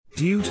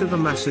Due to the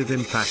massive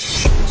impact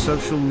that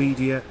social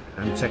media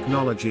and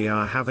technology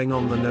are having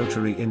on the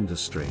notary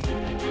industry,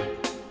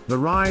 the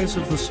rise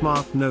of the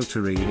smart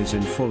notary is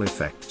in full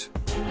effect.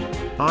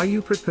 Are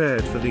you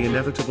prepared for the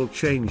inevitable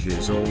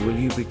changes, or will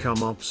you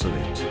become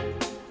obsolete?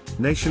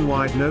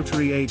 Nationwide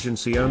notary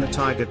agency owner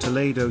Tiger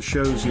Toledo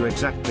shows you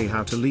exactly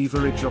how to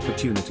leverage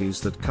opportunities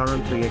that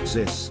currently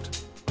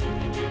exist.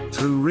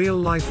 Through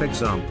real-life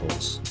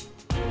examples,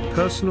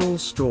 personal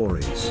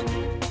stories,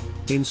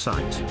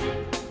 insight,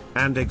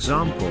 and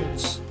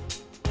examples,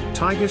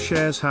 Tiger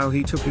shares how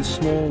he took his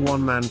small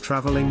one-man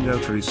traveling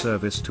notary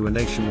service to a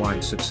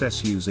nationwide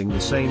success using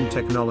the same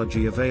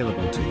technology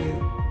available to you.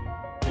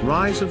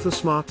 Rise of the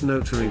Smart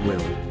Notary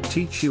will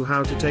teach you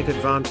how to take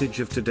advantage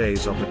of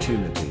today's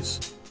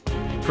opportunities,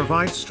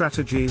 provide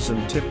strategies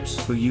and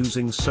tips for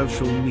using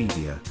social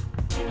media,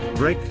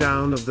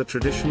 breakdown of the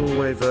traditional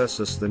way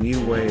versus the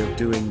new way of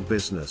doing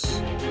business,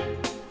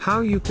 how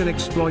you can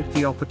exploit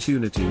the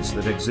opportunities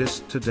that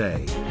exist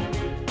today.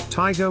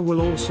 Tiger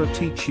will also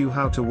teach you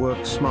how to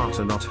work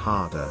smarter, not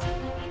harder.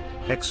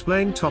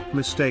 Explain top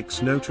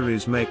mistakes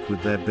notaries make with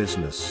their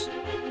business.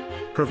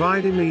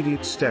 Provide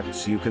immediate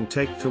steps you can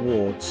take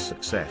towards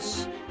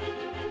success.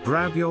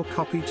 Grab your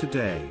copy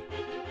today.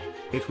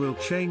 It will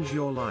change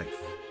your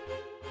life.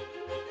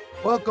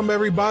 Welcome,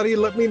 everybody.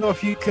 Let me know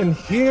if you can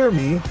hear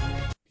me.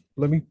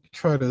 Let me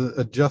try to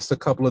adjust a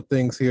couple of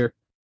things here.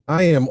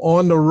 I am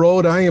on the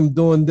road. I am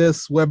doing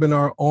this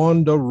webinar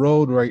on the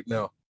road right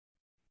now.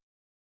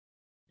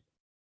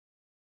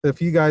 If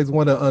you guys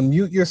want to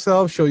unmute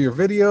yourself, show your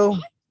video,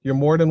 you're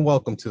more than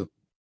welcome to.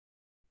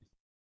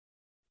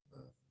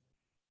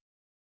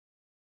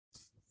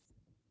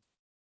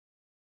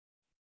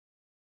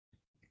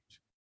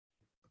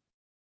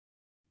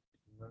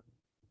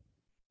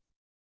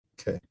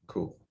 Okay,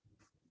 cool.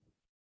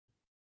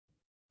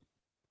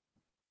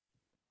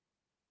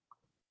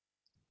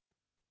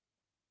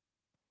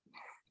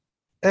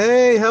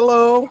 Hey,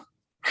 hello.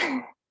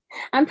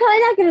 I'm probably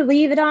not going to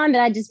leave it on,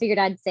 but I just figured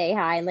I'd say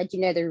hi and let you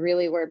know there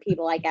really were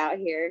people like out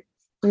here.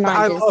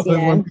 I love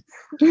it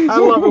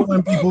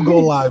when people go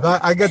live.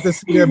 I get to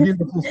see their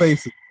beautiful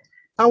faces.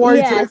 How are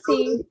you today?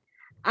 See,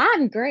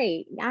 I'm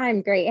great.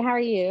 I'm great. How are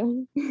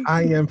you?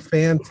 I am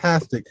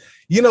fantastic.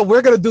 You know,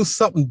 we're going to do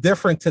something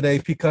different today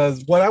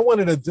because what I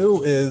wanted to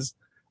do is,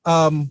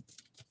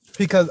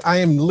 because I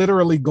am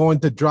literally going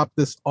to drop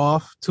this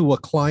off to a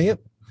client.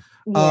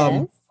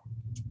 Yes.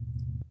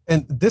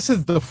 And this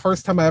is the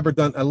first time I ever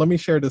done, and let me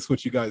share this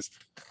with you guys.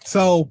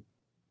 So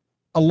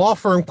a law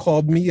firm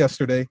called me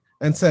yesterday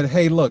and said,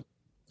 hey, look,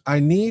 I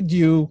need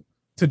you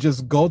to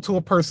just go to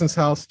a person's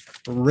house,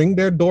 ring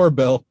their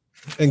doorbell,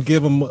 and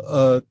give them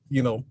a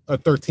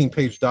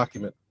 13-page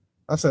document.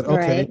 I said,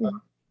 okay, right.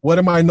 What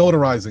am I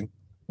notarizing?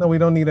 No, we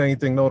don't need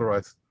anything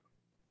notarized.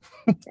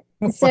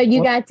 So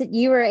you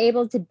were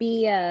able to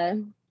be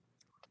a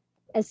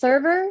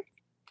server?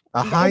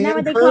 A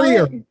high-end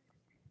courier.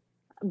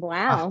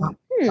 Wow.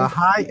 A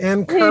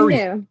high-end courier. Who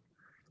knew?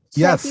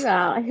 Yes. Check you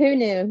out. Who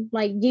knew?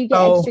 Like, do you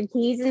get extra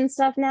keys and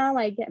stuff now?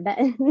 Like that.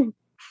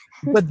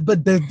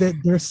 but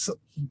there's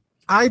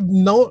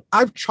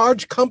I've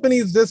charged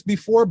companies this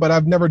before, but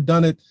I've never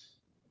done it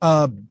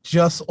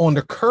just on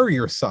the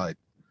courier side,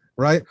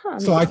 right?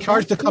 So I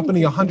charged the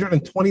company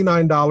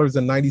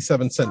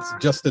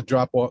 $129.97 just to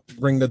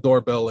ring the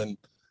doorbell and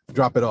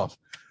drop it off.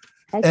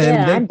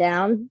 I'm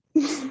down.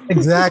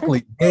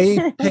 Exactly.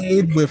 They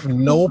paid with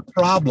no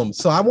problem.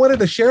 So I wanted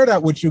to share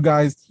that with you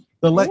guys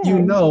to let you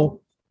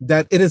know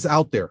that it is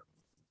out there.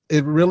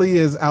 It really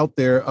is out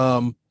there.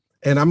 And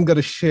I'm going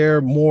to share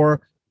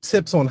more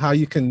tips on how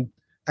you can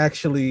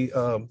actually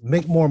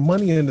make more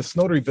money in this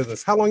notary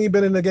business. How long have you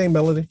been in the game,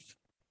 Melody?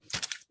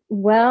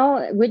 Well,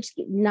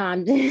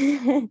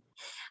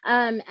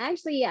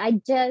 actually,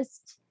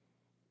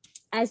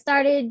 I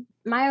started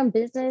my own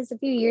business a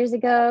few years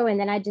ago, and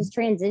then I just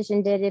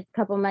transitioned it a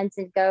couple months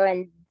ago,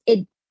 and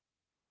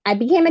I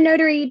became a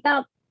notary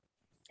about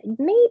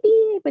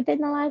maybe within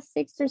the last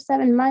 6 or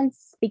 7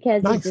 months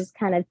because it just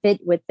kind of fit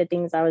with the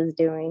things I was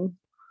doing.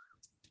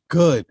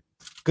 Good.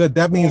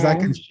 That means I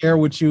can share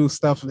with you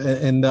stuff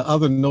and the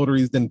other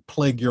notaries didn't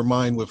plague your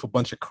mind with a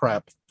bunch of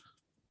crap.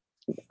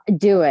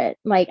 Do it.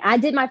 Like, I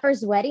did my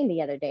first wedding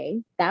the other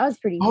day. That was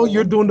pretty cool.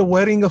 You're doing the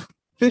wedding of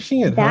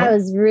officiant, That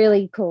was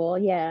really cool.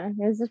 Yeah, it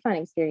was a fun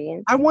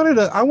experience. I wanted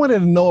to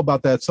know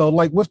about that. So,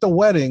 like, with the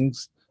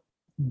weddings,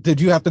 did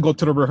you have to go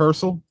to the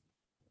rehearsal?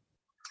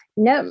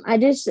 No, I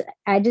just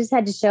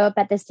had to show up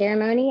at the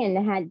ceremony,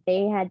 and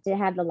they had to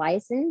have the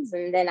license,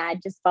 and then I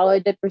just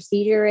followed the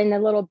procedure in the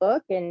little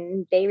book,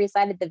 and they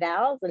recited the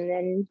vows, and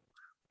then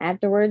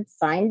afterwards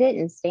signed it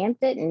and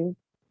stamped it and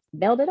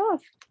mailed it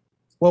off.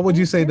 What would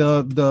you say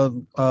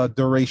the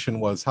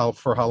duration was?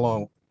 For how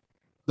long?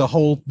 The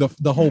whole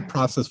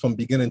process from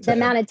beginning to the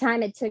end. amount of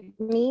time it took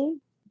me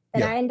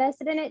that I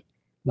invested in it,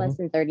 less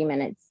than 30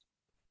 minutes.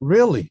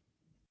 Really?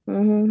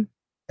 Mm-hmm.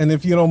 And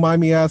if you don't mind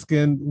me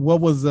asking,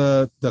 what was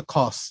the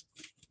cost,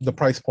 the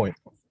price point?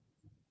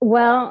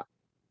 Well,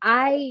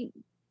 since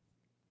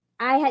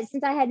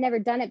I had never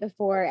done it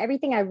before,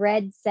 everything I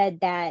read said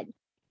that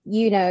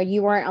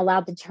you weren't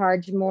allowed to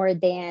charge more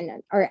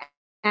than, or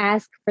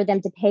ask for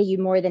them to pay you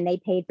more than they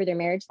paid for their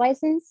marriage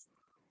license.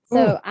 Mm,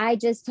 So I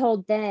just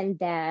told them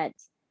that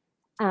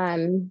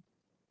um,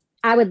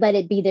 I would let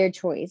it be their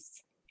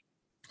choice.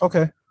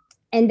 okay.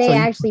 And So they you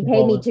actually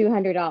paid me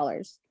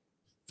 $200.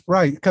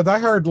 right, because I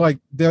heard like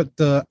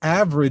the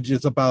average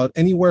is about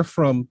anywhere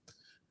from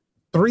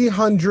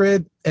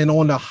 300, and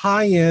on the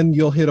high end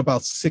you'll hit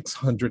about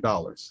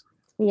 $600.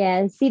 Yeah.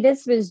 And see,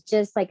 this was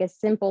just like a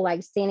simple,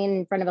 like standing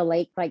in front of a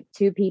lake, like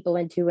two people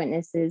and two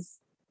witnesses.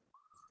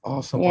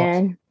 Awesome, Yeah.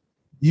 awesome.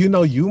 You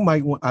know, you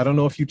might want, I don't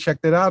know if you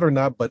checked it out or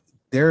not, but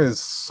there is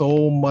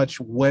so much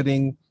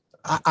wedding.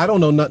 I don't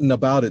know nothing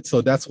about it,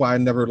 so that's why I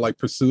never like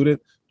pursued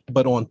it.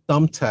 But on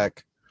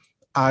Thumbtack,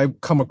 I've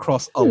come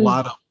across a Hmm.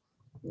 lot of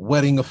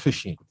wedding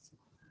officiants,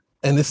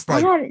 and it's I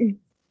like haven't,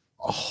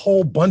 a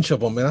whole bunch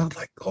of them. And I'm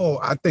like, oh,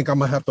 I think I'm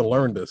gonna have to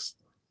learn this.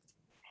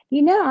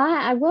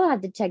 I will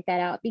have to check that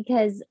out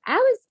because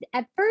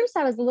at first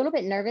I was a little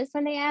bit nervous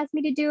when they asked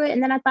me to do it.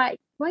 And then I thought,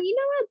 well, you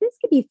know what? This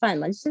could be fun.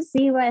 Let's just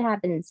see what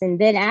happens. And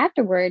then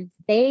afterwards,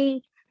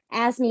 they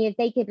asked me if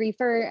they could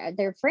refer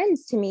their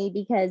friends to me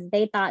because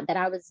they thought that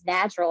I was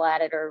natural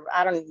at it, or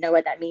I don't even know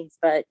what that means,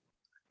 but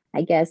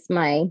I guess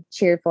my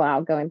cheerful,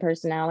 outgoing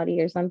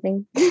personality or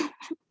something.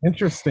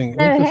 Interesting,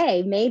 So, interesting.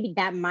 hey, maybe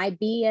that might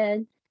be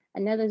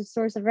another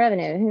source of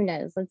revenue. Who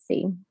knows? Let's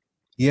see.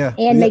 Yeah,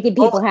 And yeah. making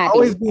people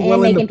Always happy be and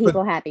willing to making put.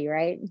 people happy,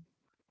 right?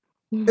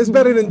 It's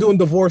better than doing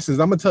divorces.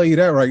 I'm gonna tell you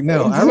that right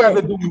now. I'd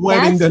rather do a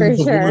wedding That's than a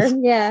for sure. divorce.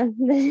 Yeah.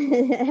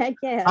 Heck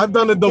yeah. I've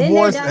done a Been there,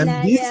 divorce, done and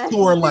that. these Yeah.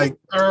 two are like,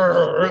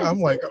 "Arr." I'm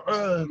like,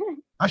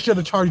 I should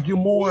have charged you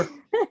more.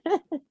 I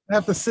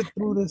have to sit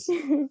through this.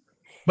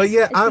 But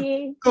yeah,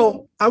 See,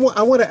 I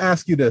want to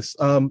ask you this,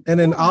 and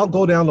then yeah. I'll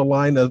go down the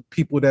line of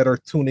people that are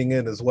tuning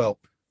in as well.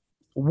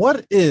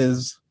 What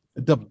is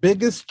the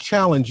biggest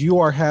challenge you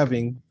are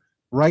having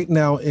right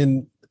now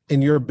in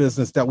your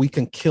business that we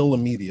can kill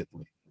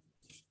immediately?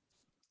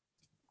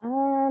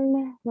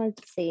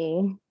 Let's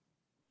see.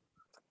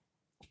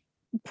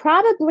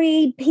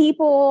 Probably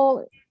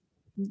people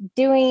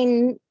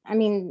doing, I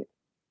mean,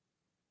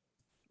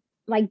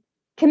 like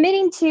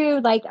committing to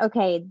like,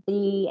 okay,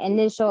 the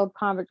initial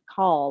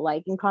call,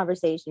 like in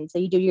conversation. So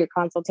you do your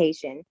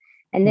consultation.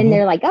 And then Mhm.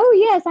 they're like, oh,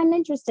 yes, I'm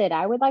interested.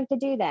 I would like to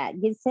do that.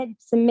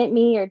 Submit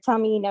me or tell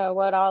me,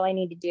 what all I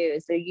need to do.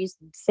 So you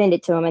send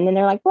it to them. And then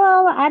they're like,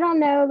 well, I don't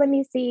know. Let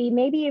me see.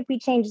 Maybe if we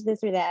change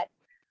this or that.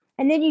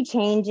 And then you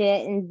change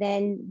it and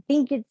then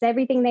think it's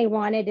everything they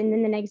wanted. And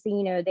then the next thing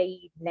you know,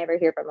 they never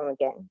hear from them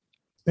again.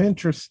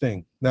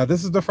 Interesting. Now,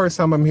 this is the first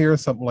time I'm hearing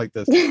something like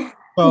this.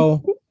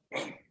 So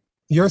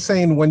you're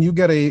saying when you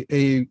get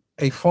a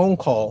phone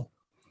call,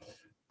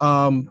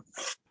 um,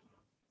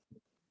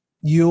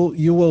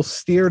 you will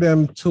steer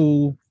them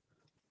to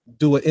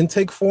do an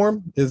intake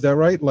form. Is that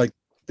right? Like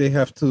they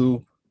have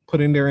to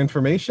put in their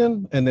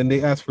information and then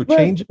they ask for Well,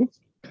 changes.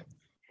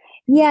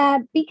 yeah,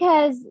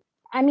 because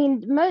I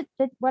mean,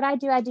 what I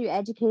do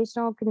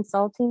educational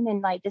consulting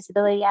and like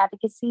disability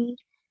advocacy. Mhm.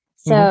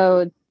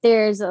 So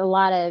there's a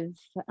lot of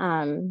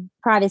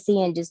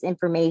privacy and just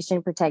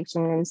information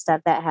protection and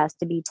stuff that has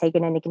to be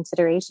taken into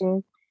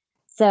consideration.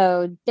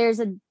 So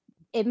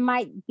it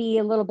might be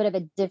a little bit of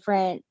a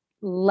different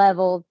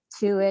level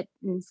to it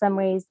in some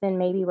ways than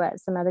maybe what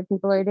some other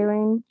people are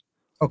doing.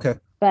 Okay.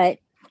 But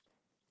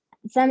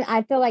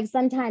I feel like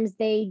sometimes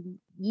they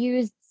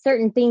use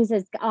certain things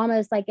as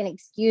almost like an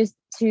excuse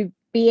to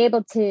be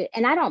able to,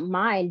 and I don't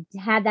mind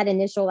have that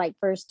initial like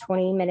first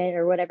 20-minute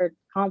or whatever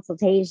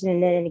consultation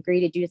and then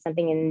agree to do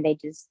something and they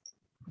just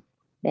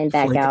then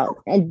back Flake out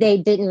out. and they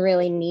didn't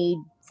really need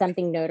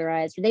something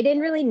notarized or they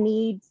didn't really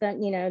need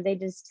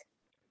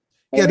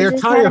they Yeah, were they're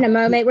just having tire. a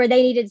moment where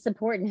they needed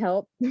support and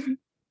help.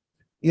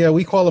 Yeah,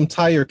 we call them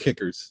tire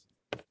kickers.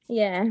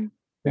 Yeah.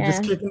 They're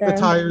just Yeah. kicking the So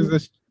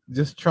tires,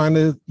 just trying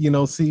to,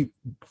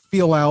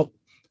 feel out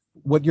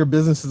what your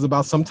business is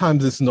about.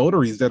 Sometimes it's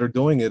notaries that are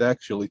doing it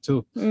actually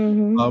too,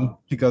 mhm.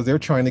 because they're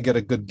trying to get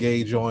a good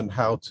gauge on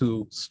how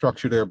to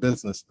structure their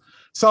business.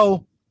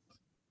 So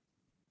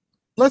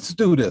let's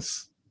do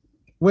this.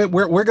 We're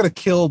going to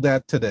kill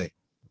that today.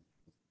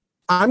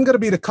 I'm going to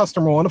be the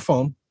customer on the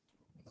phone.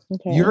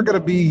 You're Okay. going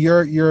to be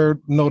your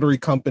notary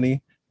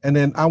company. And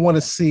then I want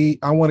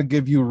to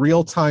give you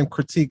real-time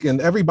critique.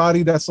 And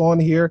everybody that's on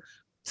here,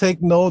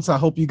 take notes. I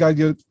hope you got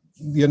your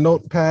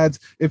notepads.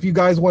 If you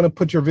guys want to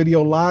put your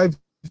video live,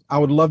 I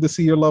would love to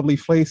see your lovely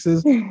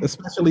faces,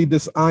 especially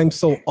this I'm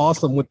so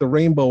awesome with the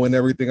rainbow and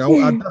everything.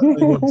 I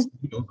definitely want to see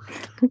you.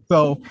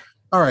 So,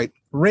 all right,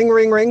 ring,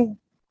 ring, ring.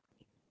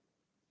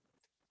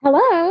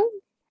 Hello.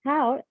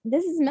 How?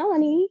 This is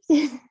Melanie.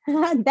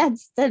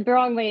 That's the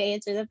wrong way to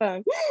answer the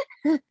phone.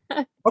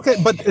 Okay,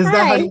 but Hi.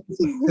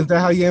 is that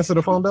how you answer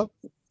the phone though?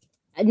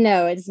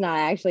 No, it's not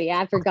actually.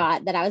 I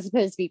forgot that I was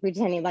supposed to be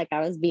pretending like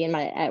I was being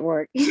at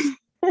work.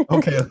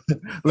 Okay,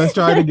 let's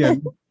try it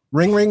again.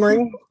 Ring, ring,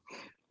 ring.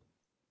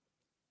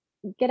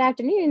 Good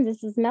afternoon.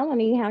 This is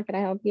Melanie. How can I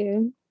help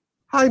you?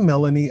 Hi,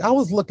 Melanie. I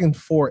was looking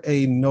for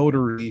a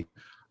notary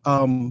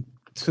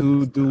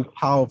to do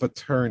power of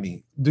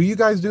attorney. Do you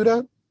guys do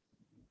that?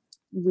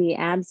 We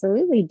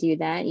absolutely do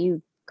that.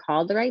 You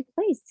called the right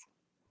place.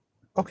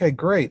 Okay,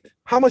 great.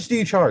 How much do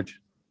you charge?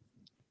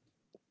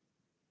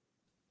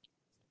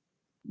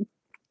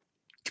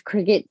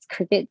 Crickets,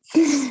 crickets.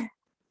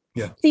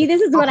 Yeah. See,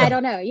 this is what I Okay.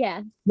 don't know.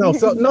 Yeah. No,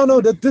 so no,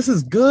 this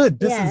is good.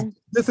 Yeah.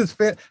 This is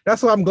fair.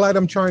 That's why I'm glad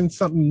I'm trying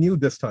something new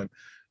this time.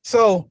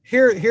 So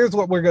here's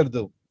what we're gonna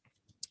do.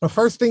 The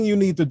first thing you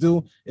need to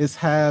do is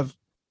have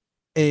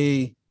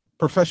a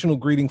professional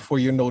greeting for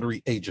your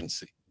notary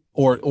agency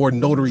or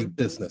notary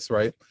business,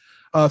 right?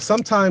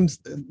 Sometimes,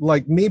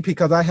 like me,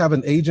 because I have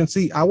an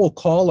agency, I will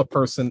call a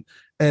person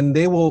and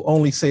they will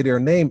only say their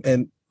name,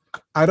 and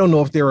I don't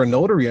know if they're a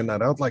notary or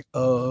not. I was like,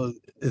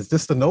 is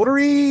this the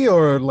notary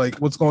or like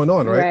what's going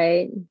on, right?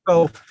 Right.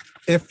 So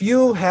if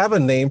you have a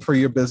name for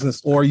your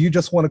business or you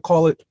just want to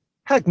call it,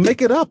 heck,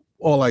 make it up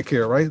all I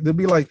care, right? They'll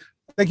be like,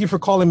 thank you for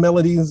calling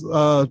Melody's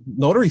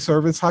notary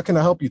service. How can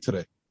I help you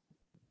today?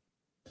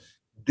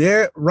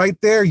 Right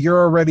there,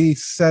 you're already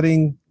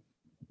setting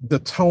the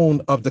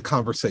tone of the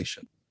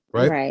conversation,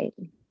 right? Right.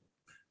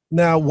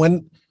 Now,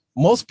 when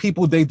most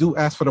people, they do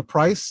ask for the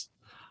price,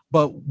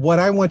 but what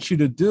I want you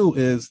to do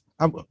is,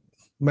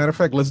 matter of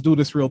fact, let's do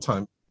this real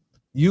time.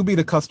 You be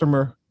the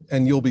customer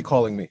and you'll be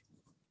calling me.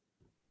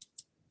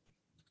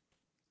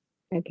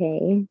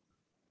 Okay.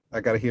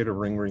 I got to hear the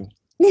ring, ring.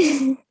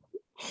 Ring,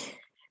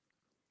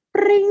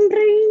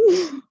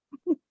 ring.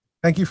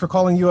 Thank you for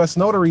calling U.S.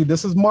 Notary.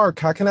 This is Mark.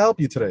 How can I help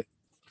you today?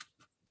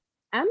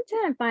 I'm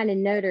trying to find a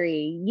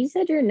notary. You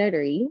said you're a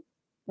notary,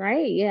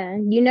 right? Yeah.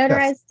 You notarize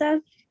Yes,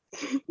 stuff?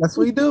 that's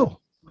what we do.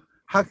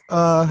 How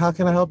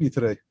can I help you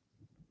today?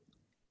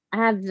 I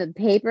have the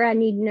paper I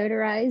need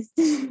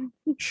notarized.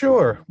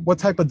 Sure. What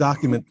type of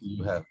document do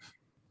you have?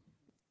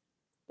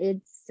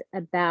 It's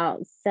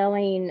about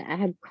selling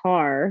a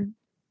car.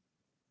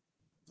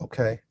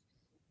 Okay.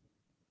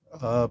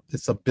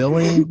 It's a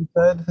billing, you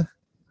said?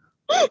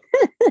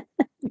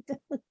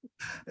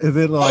 Is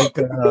it like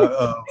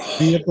a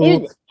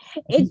vehicle?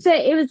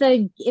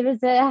 It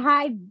was a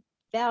high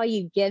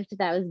value gift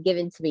that was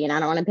given to me, and I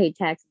don't want to pay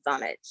taxes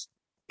on it.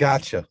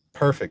 Gotcha.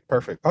 Perfect.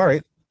 Perfect. All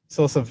right.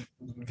 So it's a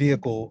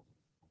vehicle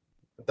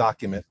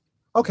document.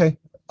 Okay.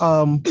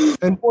 And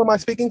who am I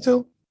speaking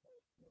to?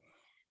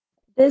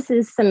 This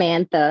is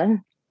Samantha.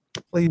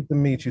 Pleased to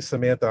meet you,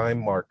 Samantha. I'm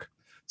Mark.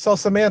 So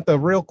Samantha,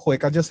 real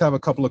quick, I just have a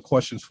couple of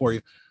questions for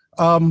you.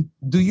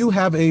 Do you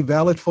have a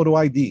valid photo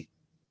ID?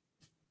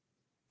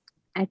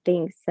 I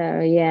think so.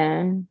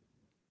 Yeah.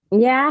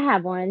 Yeah, I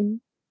have one.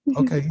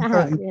 Okay. I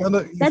have, yeah.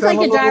 You That's sound like a a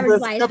little driver's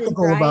bit license,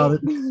 skeptical about right?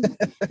 it.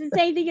 It's the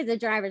same thing as a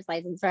driver's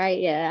license, right?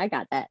 Yeah, I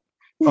got that.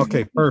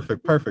 Okay,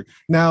 perfect, perfect.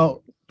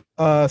 Now,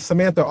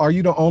 Samantha, are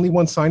you the only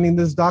one signing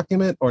this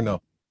document or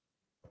no?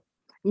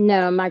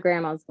 No, my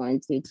grandma's going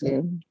to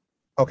too.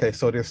 Okay,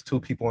 so there's two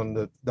people on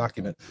the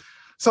document.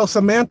 So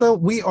Samantha,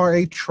 we are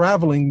a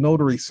traveling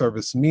notary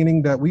service,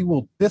 meaning that we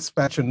will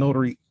dispatch a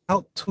notary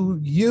out to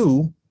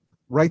you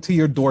right to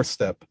your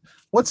doorstep.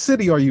 What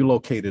city are you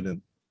located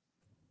in?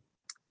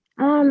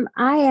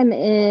 I am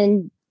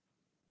in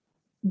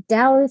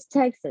Dallas,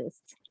 Texas.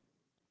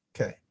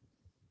 Okay,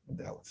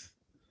 Dallas.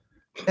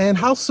 And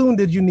how soon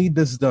did you need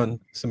this done,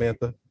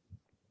 Samantha?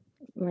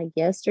 Like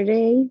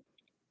yesterday.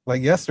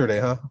 Like yesterday,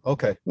 huh?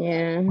 Okay.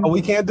 Yeah. Well,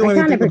 we can't do I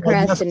kind of anything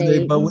about yesterday,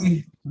 procrastinate. but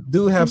we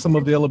do have some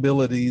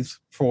availabilities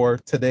for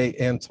today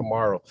and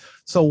tomorrow.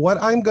 So what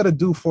I'm going to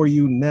do for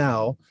you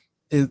now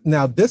is,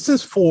 now this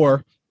is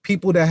for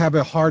people that have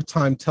a hard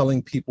time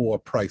telling people a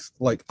price.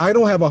 Like I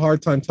don't have a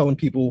hard time telling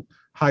people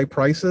high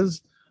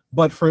prices,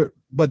 but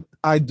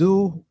I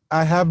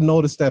have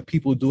noticed that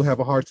people do have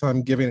a hard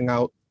time giving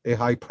out a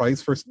high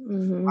price for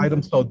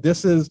items. So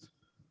this is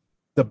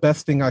the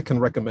best thing I can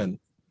recommend,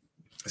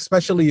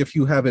 especially if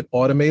you have it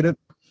automated.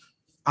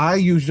 I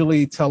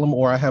usually tell them,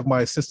 or I have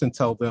my assistant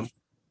tell them,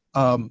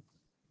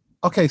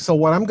 okay, so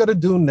what I'm going to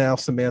do now,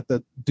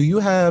 Samantha, do you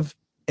have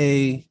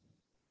a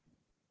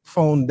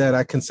phone that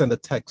I can send a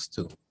text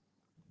to?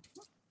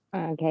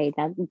 Okay,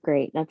 that's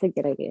great. That's a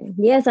good idea.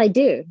 Yes, I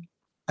do.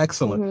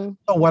 Excellent.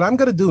 So what I'm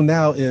going to do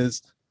now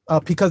is,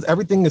 because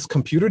everything is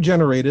computer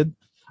generated,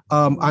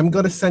 I'm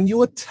going to send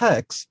you a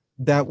text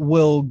that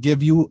will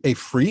give you a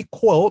free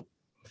quote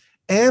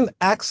and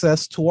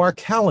access to our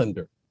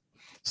calendar.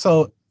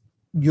 So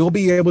you'll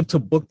be able to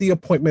book the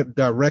appointment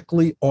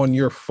directly on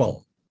your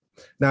phone.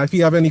 Now, if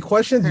you have any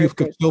questions, you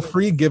can feel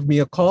free, give me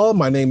a call.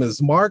 My name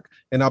is Mark,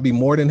 and I'll be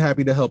more than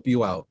happy to help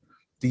you out.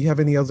 Do you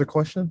have any other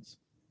questions?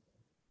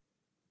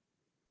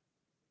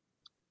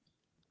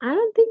 I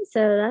don't think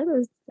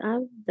so.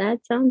 That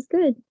sounds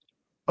good.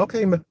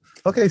 Okay,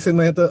 okay,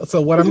 Samantha.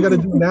 So what I'm going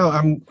to do now,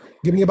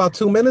 give me about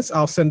 2 minutes.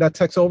 I'll send that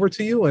text over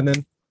to you, and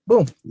then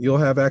boom, you'll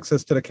have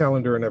access to the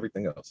calendar and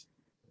everything else.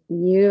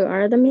 You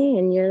are the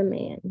man. You're the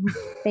man.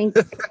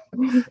 Thanks.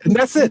 And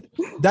that's it.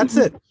 That's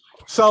it.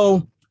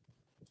 So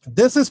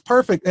this is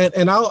perfect,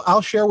 and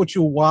I'll share with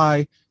you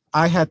why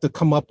I had to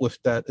come up with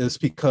that is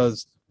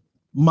because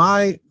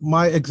my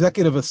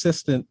executive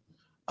assistant,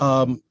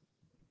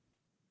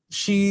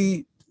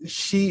 she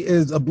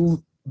is a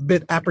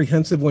bit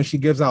apprehensive when she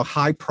gives out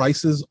high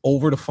prices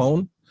over the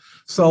phone.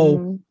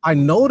 So I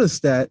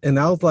noticed that, and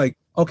I was like,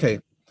 okay,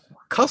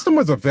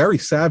 customers are very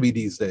savvy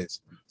these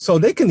days. So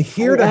they can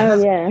hear the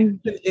hesitation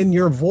in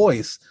your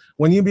voice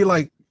when you be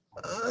like,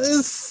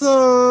 it's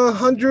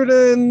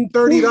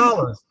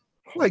 $130.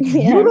 Like,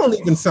 you don't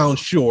even sound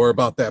sure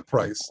about that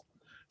price.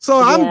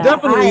 So I'm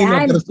definitely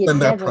not going to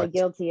spend that price.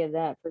 Guilty of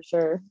that for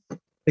sure.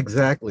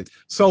 Exactly.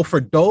 So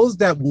for those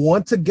that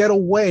want to get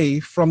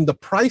away from the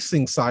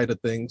pricing side of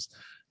things,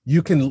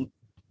 you can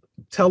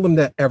tell them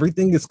that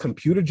everything is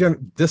computer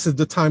generated. This is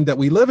the time that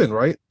we live in,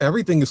 right?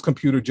 Everything is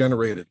computer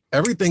generated.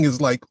 Everything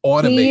is like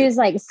automated. Do you use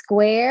like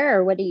Square,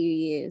 or what do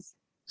you use?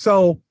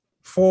 So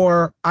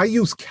I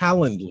use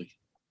Calendly.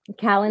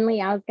 Calendly.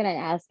 I was gonna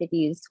ask if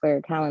you use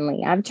Square,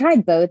 Calendly. I've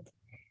tried both,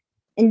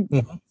 and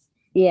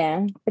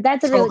yeah, but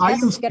that's a really I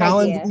use good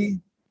Calendly. idea.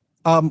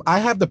 I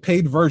have the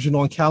paid version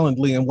on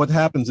Calendly, and what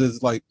happens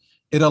is like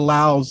it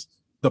allows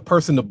the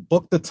person to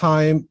book the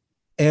time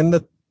and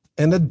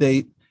the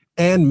date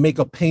and make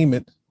a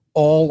payment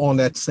all on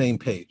that same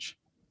page.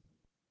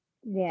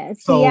 Yeah.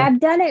 See,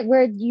 I've done it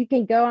where you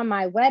can go on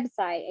my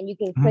website and you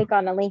can click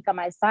on a link on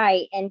my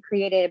site and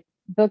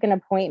book an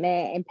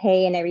appointment and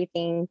pay and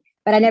everything.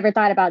 But I never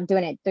thought about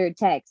doing it through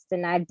text,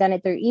 and I've done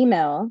it through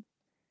email.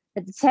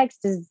 But the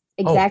text is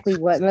exactly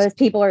what most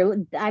people are.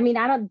 I mean,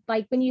 I don't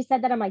like when you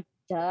said that, I'm like,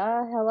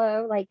 duh,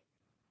 hello. Like,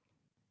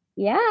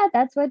 yeah,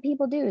 that's what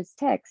people do is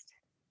text.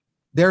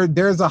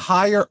 There's a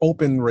higher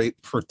open rate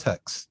for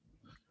text.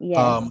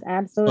 Yes,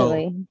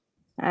 absolutely.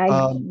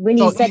 When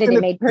you said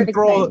it made perfect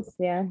sense.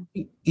 Yeah.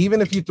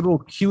 Even if you throw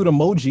a cute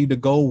emoji to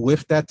go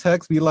with that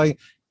text, be like,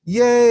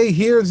 yay,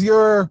 here's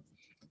your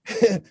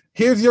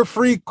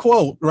free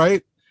quote,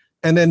 right?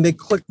 And then they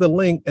click the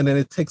link and then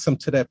it takes them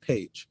to that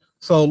page.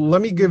 So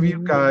let me give you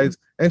guys,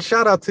 and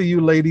shout out to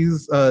you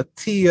ladies,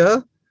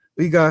 Tia,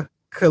 we got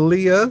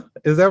Kalia.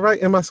 Is that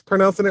right? Am I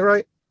pronouncing it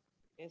right?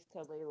 It's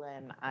Toledo,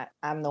 and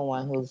I'm the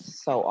one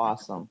who's so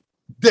awesome.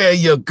 There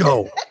you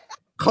go.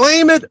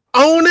 Claim it,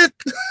 own it.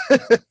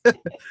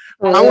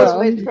 I was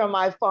switched from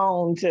my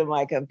phone to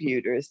my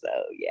computer, so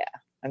yeah,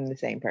 I'm the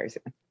same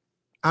person.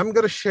 I'm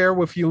gonna share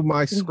with you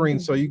my screen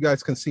so you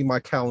guys can see my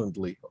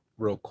Calendly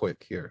real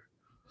quick here.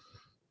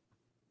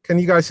 Can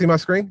you guys see my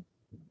screen?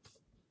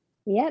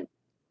 Yep.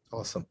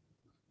 Awesome.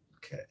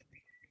 Okay.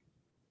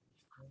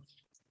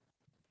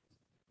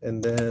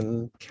 And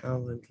then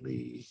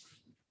Calendly,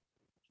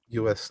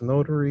 US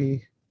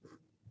Notary.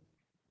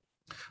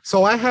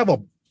 So I have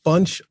a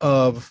bunch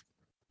of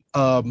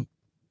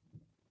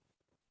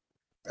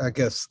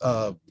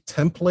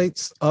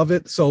templates of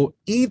it. So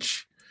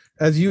each,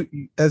 as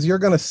you're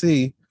gonna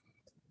see,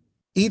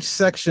 each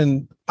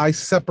section I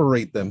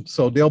separate them.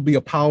 So there'll be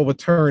a power of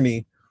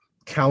attorney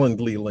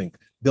Calendly link.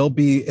 There'll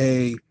be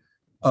a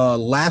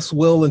last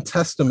will and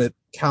testament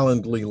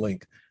Calendly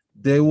link.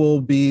 There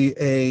will be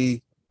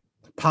a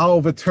power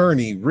of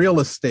attorney, real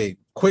estate,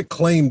 quick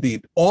claim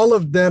deed. All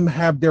of them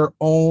have their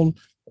own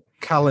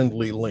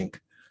Calendly link.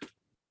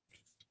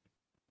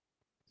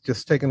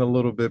 Just taking a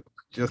little bit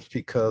just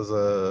because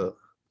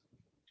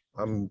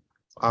I'm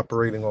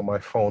operating on my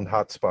phone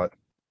hotspot.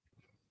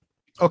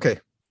 Okay,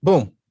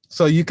 boom.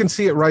 So you can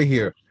see it right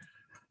here.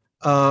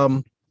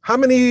 How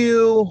many of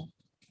you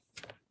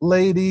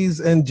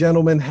ladies and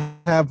gentlemen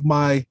have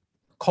my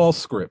call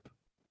script?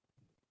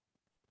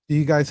 Do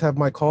you guys have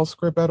my call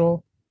script at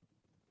all?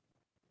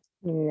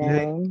 No.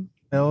 Yay?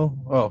 No?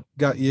 Oh,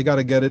 you got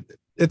to get it.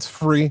 It's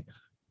free.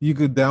 You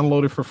could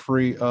download it for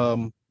free.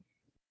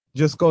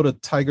 Just go to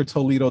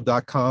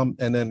tigertoledo.com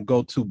and then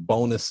go to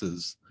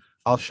bonuses.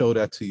 I'll show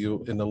that to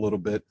you in a little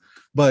bit.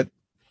 But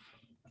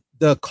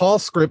the call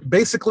script,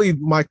 basically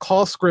my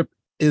call script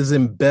is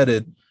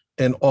embedded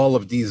in all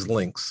of these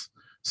links.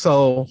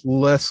 So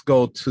let's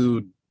go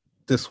to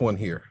this one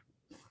here.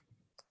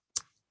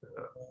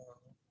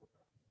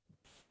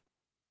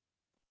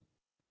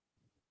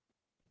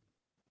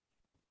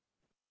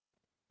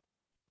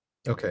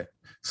 Okay,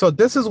 so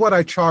this is what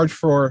I charge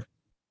for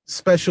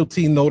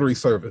specialty notary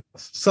service.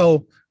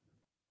 So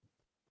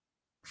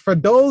for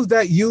those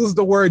that use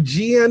the word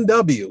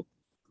GNW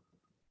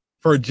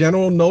for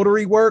general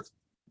notary work,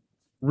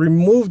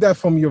 remove that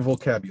from your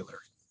vocabulary,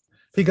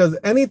 because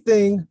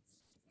anything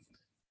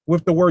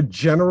with the word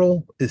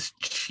general is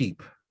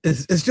cheap.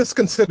 It's just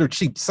considered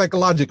cheap.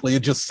 Psychologically,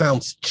 it just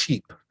sounds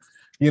cheap.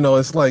 You know,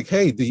 it's like,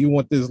 hey, do you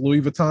want this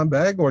Louis Vuitton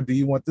bag or do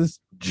you want this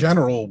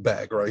general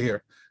bag right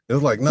here?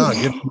 It's like, nah,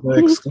 give me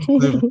the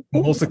exclusive,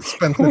 most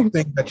expensive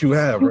thing that you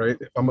have, right?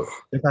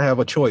 If I have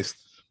a choice.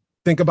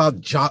 Think about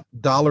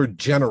Dollar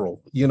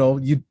General. You know,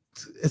 it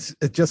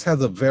just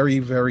has a very,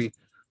 very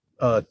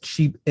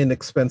cheap,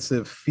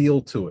 inexpensive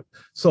feel to it.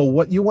 So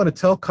what you want to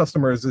tell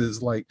customers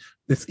is like,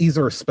 it's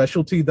either a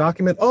specialty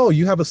document. Oh,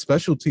 you have a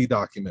specialty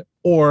document,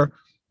 or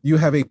you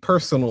have a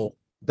personal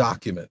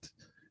document.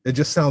 It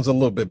just sounds a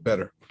little bit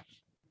better.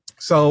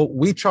 So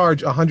we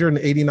charge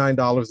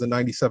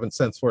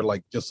 $189.97 for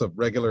like just a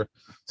regular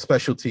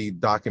specialty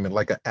document,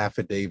 like an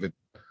affidavit,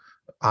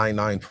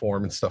 I-9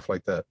 form and stuff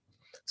like that.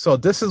 So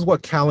this is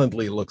what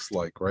Calendly looks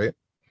like, right?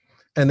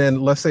 And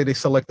then let's say they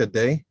select a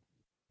day,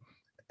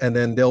 and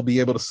then they'll be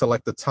able to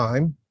select the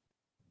time.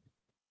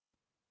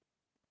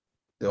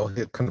 They'll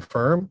hit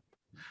confirm.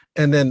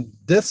 And then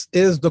this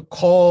is the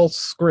call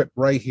script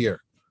right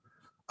here.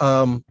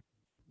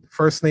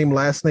 First name,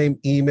 last name,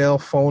 email,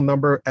 phone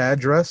number,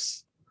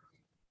 address,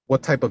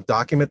 what type of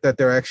document that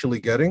they're actually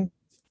getting.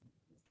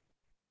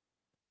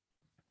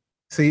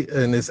 See,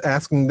 and it's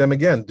asking them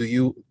again,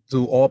 do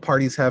all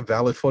parties have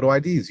valid photo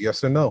IDs?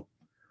 Yes or no?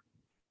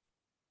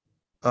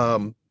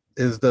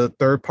 Is the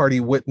third party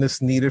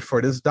witness needed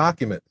for this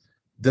document?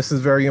 This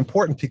is very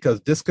important because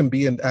this can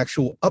be an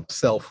actual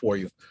upsell for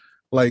you.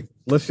 Like,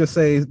 let's just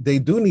say they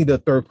do need a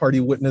third party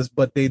witness,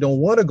 but they don't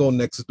want to go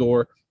next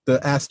door to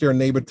ask their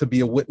neighbor to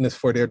be a witness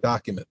for their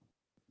document.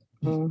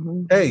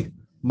 Mm-hmm. Hey,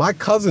 my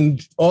cousin,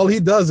 all he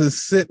does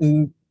is sit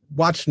and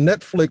watch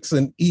Netflix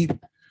and eat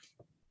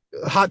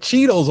hot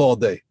Cheetos all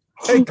day.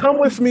 Hey, come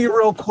with me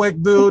real quick,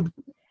 dude.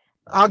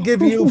 I'll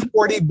give you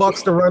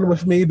 $40 to run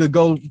with me to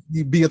go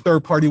be a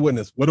third party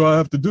witness. What do I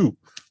have to do?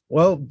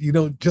 Well,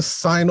 just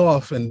sign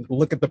off and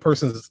look at the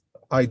person's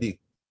ID.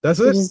 That's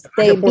it. Just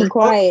be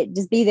quiet.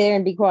 Just be there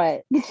and be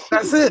quiet.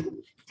 That's it.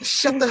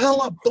 Shut the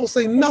hell up. Don't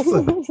say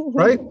nothing.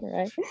 Right?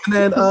 Right. And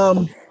then,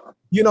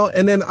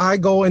 and then I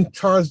go and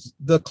charge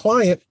the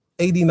client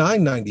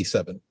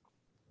 $89.97.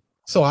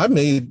 So I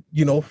made,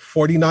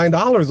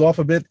 $49 off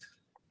of it.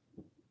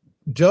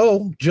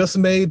 Joe just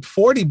made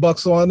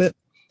 $40 on it.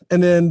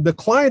 And then the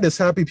client is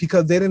happy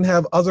because they didn't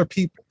have other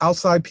people,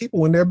 outside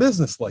people in their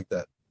business like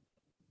that.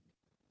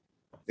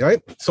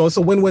 Right? So it's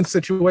a win-win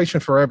situation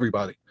for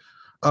everybody.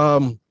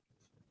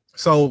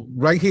 So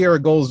right here,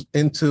 it goes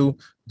into,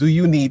 do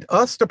you need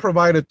us to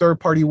provide a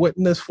third-party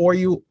witness for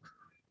you?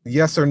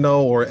 Yes or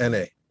no, or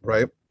NA,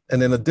 right?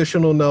 And then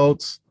additional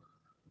notes.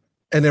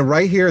 And then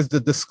right here is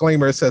the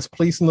disclaimer. It says,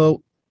 please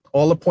note,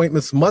 all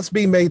appointments must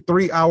be made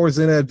 3 hours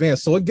in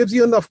advance. So it gives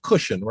you enough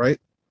cushion, right,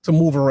 to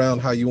move around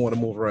how you want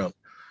to move around.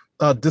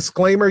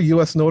 Disclaimer,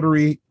 U.S.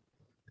 Notary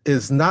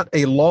is not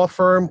a law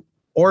firm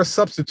or a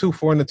substitute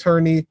for an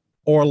attorney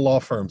or a law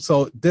firm.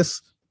 So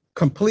this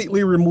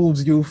completely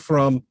removes you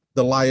from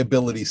the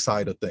liability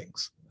side of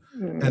things.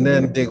 Mm-hmm. And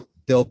then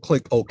they'll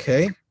click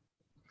OK.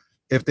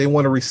 If they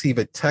want to receive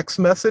a text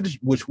message,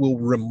 which will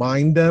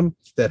remind them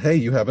that, hey,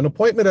 you have an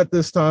appointment at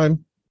this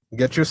time,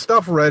 get your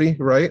stuff ready,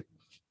 right?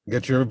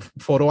 Get your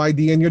photo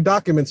ID and your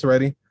documents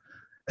ready.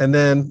 And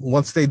then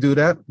once they do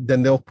that,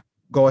 then they'll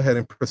go ahead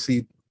and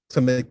proceed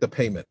to make the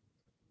payment.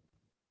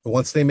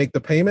 Once they make the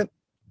payment,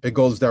 it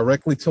goes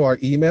directly to our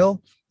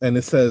email and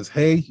it says,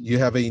 hey, you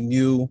have a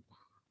new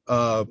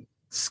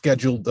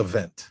scheduled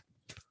event.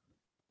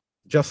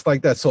 Just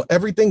like that. So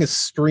everything is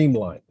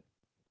streamlined.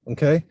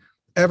 Okay.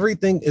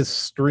 Everything is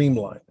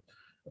streamlined.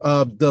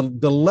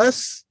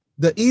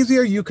 The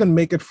easier you can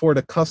make it for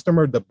the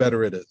customer, the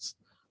better it is.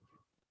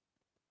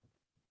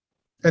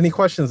 Any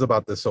questions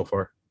about this so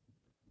far?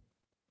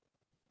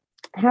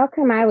 How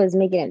come I was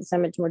making it so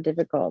much more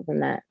difficult than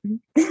that?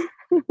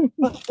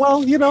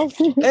 Well,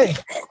 hey,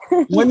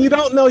 when you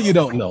don't know, you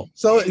don't know.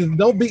 So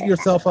don't beat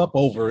yourself up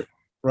over it,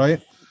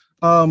 right?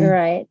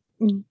 Right.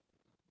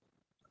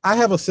 I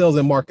have a sales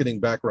and marketing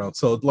background,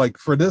 so like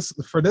for this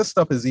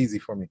stuff is easy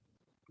for me.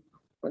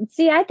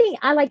 See, I think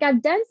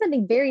I've done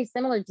something very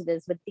similar to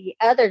this with the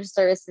other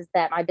services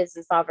that my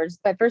business offers,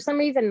 but for some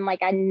reason,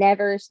 I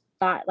never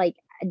thought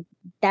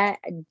that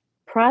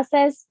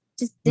process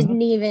just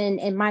didn't even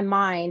in my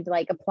mind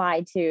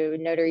apply to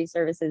notary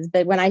services.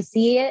 But when I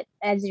see it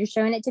as you're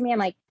showing it to me, I'm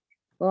like,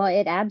 well,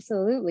 it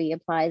absolutely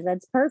applies.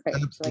 That's perfect.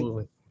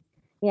 Absolutely.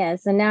 Yeah.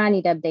 So now I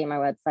need to update my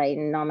website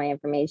and all my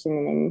information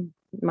and then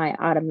my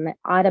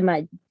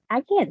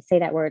I can't say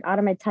that word,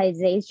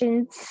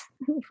 automatizations,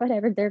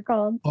 whatever they're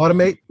called.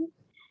 Automate.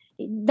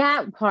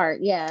 That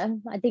part. Yeah.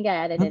 I think I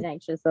added an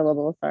extra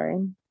syllable.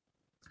 Sorry.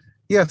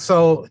 Yeah.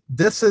 So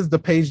this is the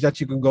page that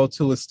you can go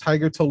to. It's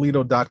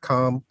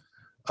tigertoledo.com.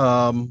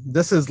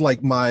 This is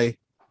like my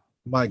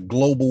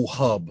global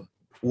hub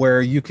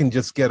where you can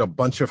just get a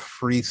bunch of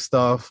free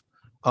stuff.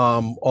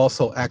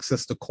 Also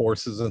access to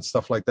courses and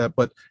stuff like that.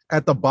 But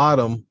at the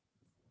bottom,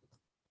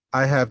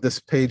 I have this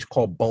page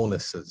called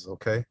bonuses.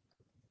 Okay.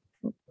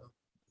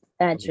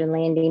 That's your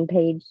landing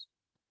page.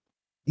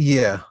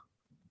 Yeah.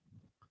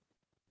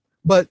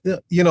 But,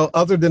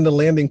 other than the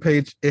landing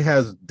page, it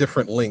has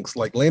different links.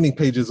 Like landing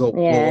pages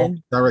will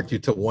direct you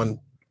to one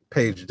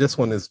page. This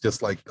one is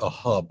just like a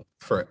hub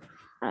for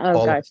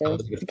all gotcha.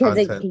 Because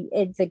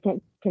it's a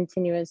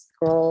continuous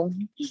scroll.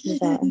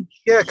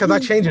 Yeah, because I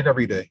change it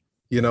every day,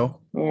 Yeah.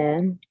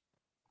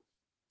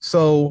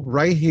 So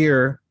right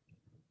here,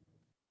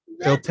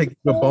 it'll take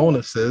the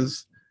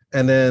bonuses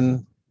and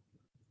then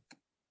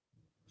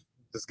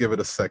just give it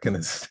a second.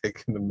 It's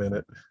taking a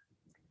minute.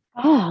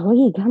 Oh,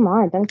 Lee, come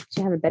on. Don't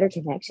you have a better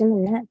connection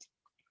than that?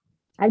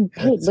 I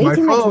paid way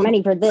too much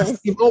money for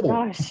this.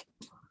 Gosh.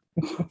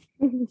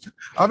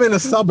 I'm in the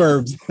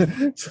suburbs,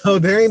 so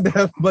there ain't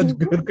that much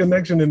good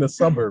connection in the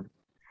suburb.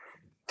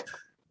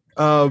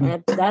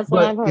 That's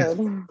what I've heard.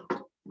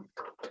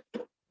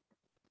 Yeah.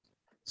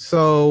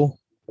 So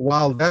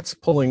while that's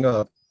pulling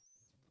up,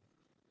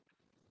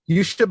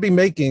 you should be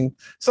making.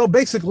 So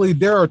basically,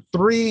 there are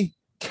three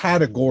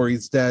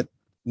categories that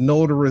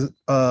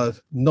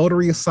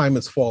notary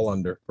assignments fall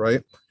under,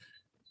 right?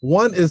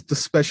 One is the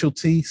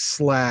specialty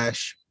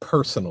 /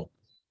 personal.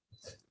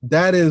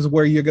 That is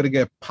where you're going to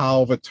get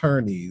power of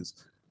attorneys,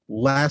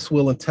 last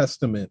will and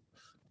testament.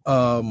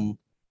 What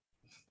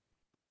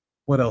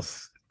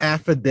else?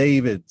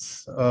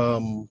 Affidavits.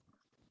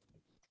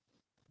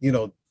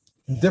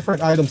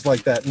 Different items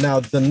like that. Now,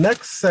 the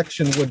next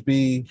section would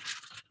be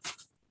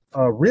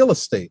real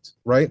estate,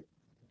 right?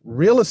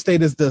 Real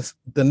estate is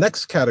the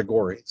next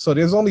category. So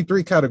there's only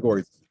three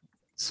categories.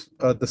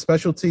 The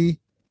specialty,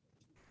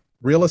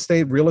 real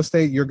estate,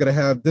 you're going to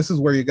have, this is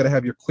where you're going to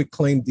have your quick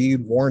claim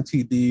deed,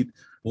 warranty deed,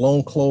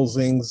 loan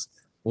closings,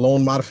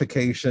 loan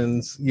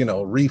modifications,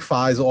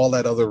 refis, all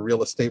that other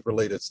real estate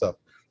related stuff.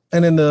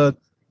 And then the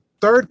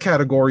third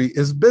category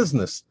is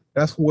business.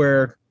 That's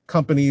where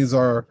companies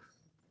are,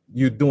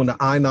 you're doing the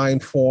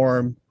I-9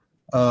 form.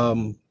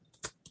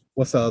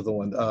 What's the other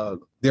one?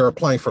 They're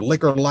applying for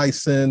liquor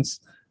license,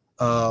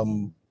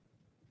 new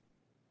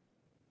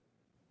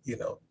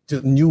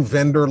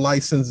vendor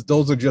license.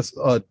 Those are just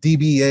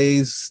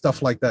DBAs,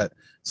 stuff like that.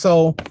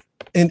 So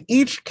in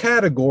each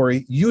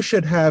category, you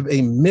should have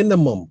a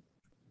minimum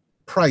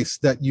price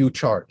that you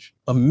charge,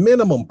 a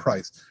minimum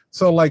price.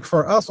 So like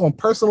for us on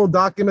personal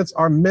documents,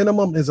 our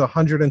minimum is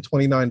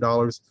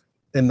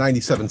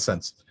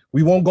 $129.97.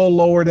 We won't go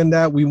lower than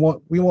that. We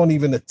won't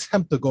even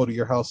attempt to go to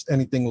your house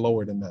anything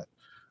lower than that.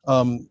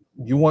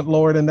 You want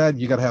lower than that,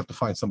 you're gonna have to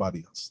find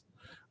somebody else.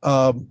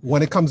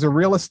 When it comes to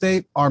real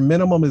estate, our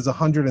minimum is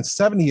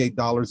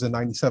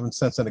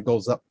 $178.97, and it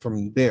goes up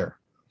from there.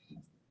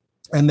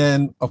 And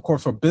then, of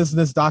course, for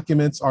business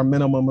documents, our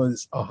minimum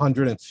is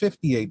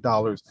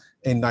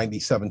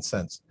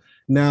 $158.97.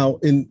 Now,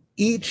 in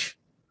each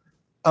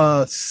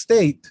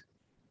state,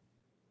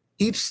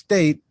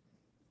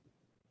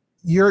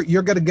 you're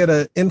going to get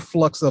an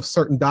influx of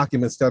certain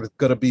documents that are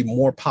going to be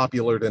more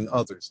popular than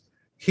others.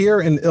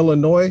 Here in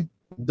Illinois,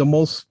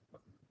 the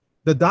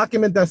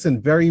document that's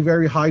in very,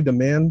 very high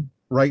demand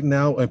right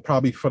now, and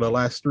probably for the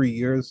last 3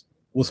 years,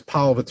 was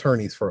power of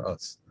attorneys for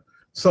us.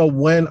 So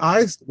when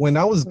I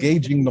was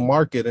gauging the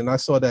market and I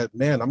saw that,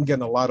 man, I'm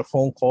getting a lot of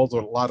phone calls or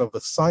a lot of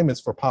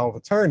assignments for power of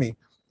attorney,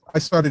 I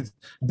started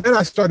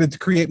to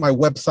create my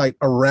website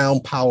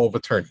around power of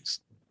attorneys,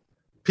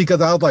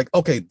 because I was like,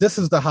 okay, this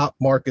is the hot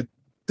market.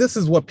 This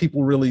is what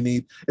people really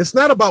need. It's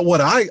not about what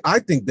I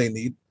think they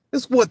need.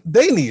 It's what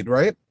they need,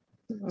 right?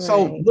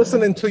 So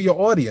listening to your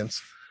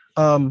audience,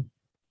 and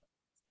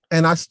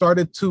I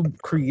started to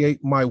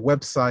create my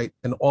website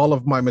and all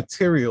of my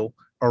material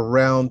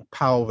around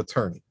power of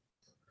attorney.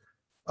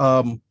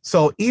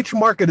 So each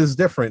market is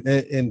different.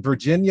 In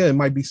Virginia, it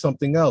might be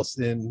something else.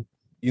 In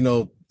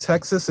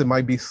Texas, it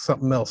might be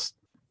something else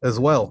as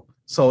well.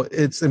 So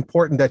it's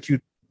important that you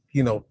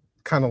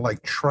kind of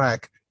like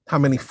track how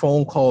many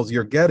phone calls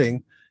you're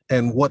getting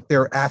and what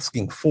they're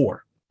asking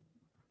for.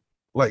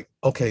 Like,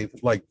 okay,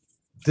 like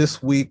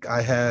this week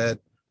I had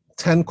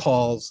 10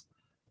 calls.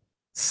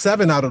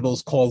 7 out of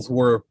those calls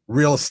were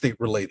real estate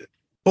related.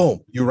 Boom,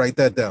 you write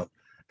that down.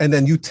 And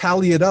then you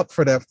tally it up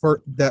for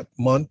that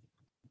month.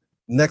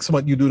 Next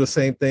month, you do the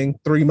same thing.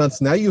 3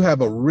 months. Now you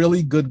have a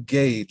really good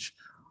gauge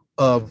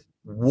of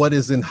what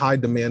is in high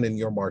demand in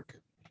your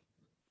market.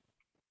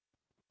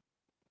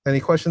 Any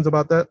questions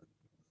about that?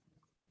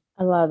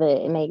 I love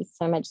it. It makes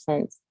so much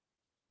sense.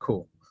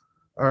 Cool.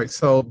 All right.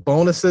 So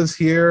bonuses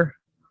here,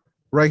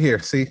 right here.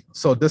 See,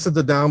 so this is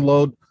the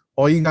download.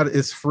 All you got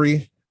is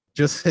free.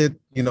 Just hit,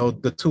 the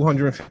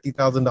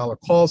 $250,000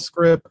 call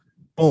script.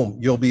 Boom.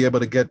 You'll be able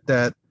to get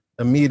that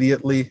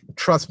immediately.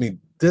 Trust me,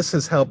 this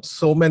has helped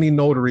so many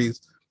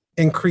notaries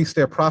increase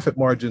their profit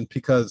margin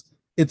because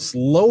it's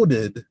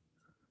loaded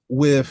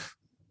with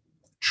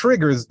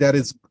triggers that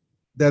is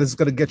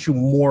going to get you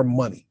more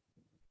money.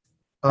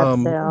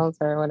 Sales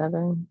or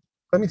whatever.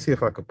 Let me see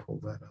if I could pull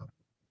that up.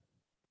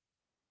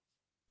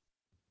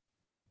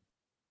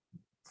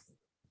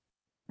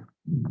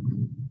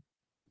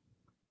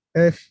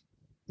 If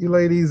you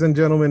ladies and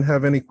gentlemen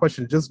have any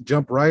questions, just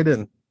jump right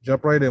in.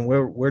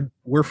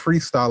 We're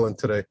freestyling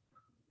today.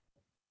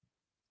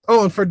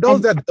 Oh, and for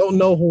those that don't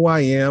know who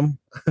I am,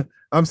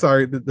 I'm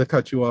sorry to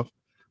cut you off.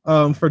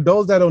 For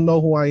those that don't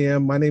know who I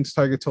am, my name's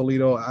Tiger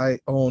Toledo. I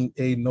own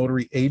a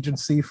notary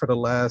agency for the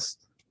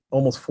last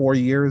almost 4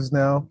 years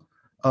now.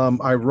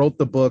 I wrote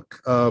the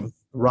book,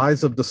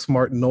 Rise of the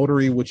Smart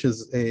Notary, which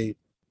is a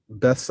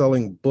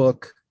best-selling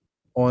book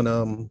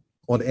on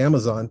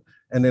Amazon.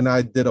 And then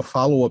I did a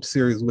follow-up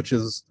series, which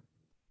is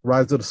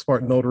Rise of the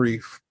Smart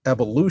Notary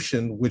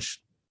Evolution, which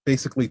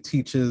basically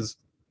teaches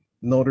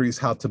notaries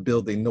how to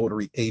build a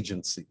notary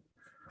agency.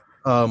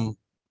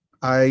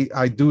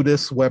 I do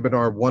this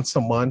webinar once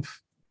a month,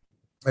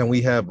 and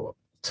we have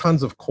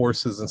tons of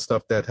courses and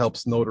stuff that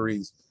helps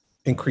notaries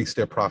increase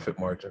their profit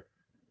margin.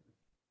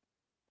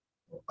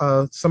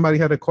 Somebody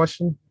had a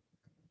question?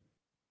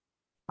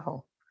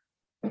 Oh,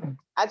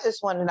 I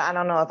just wondered, I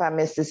don't know if I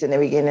missed this in the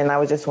beginning. I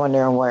was just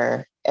wondering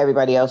where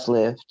everybody else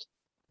lived,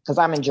 because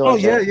I'm in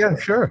Georgia. Oh, yeah,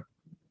 sure.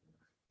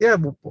 Yeah.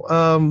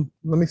 Let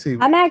me see.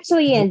 I'm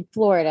actually in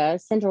Florida,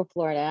 Central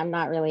Florida. I'm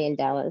not really in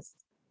Dallas.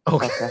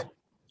 Okay. Okay.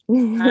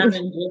 I'm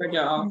in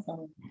Georgia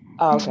also.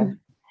 Oh, okay.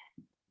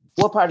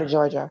 What part of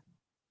Georgia?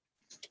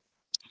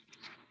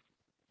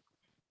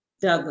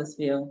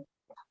 Douglasville.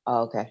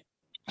 Oh, okay.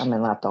 I'm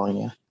in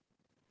Lithonia.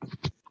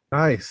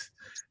 Nice.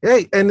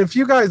 Hey, and if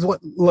you guys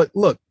want,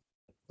 look,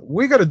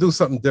 we got to do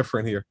something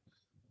different here.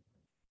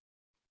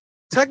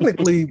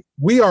 Technically,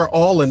 we are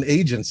all an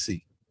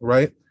agency,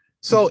 right?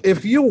 So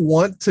if you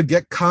want to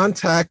get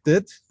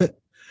contacted,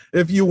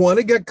 if you want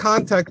to get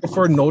contacted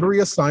for notary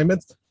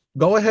assignments,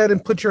 go ahead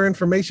and put your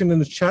information in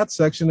the chat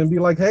section and be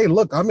like, hey,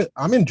 look,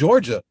 I'm in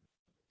Georgia.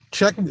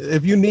 Check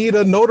if you need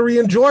a notary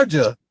in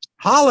Georgia,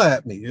 holla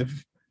at me.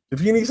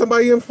 If you need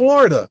somebody in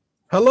Florida,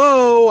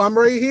 hello, I'm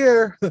right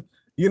here.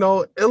 You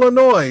know,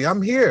 Illinois,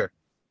 I'm here.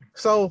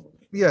 So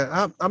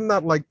yeah, I'm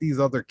not like these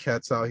other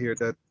cats out here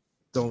that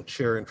don't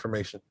share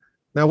information.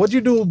 Now, what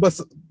you do but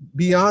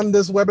beyond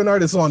this webinar,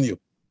 it's on you.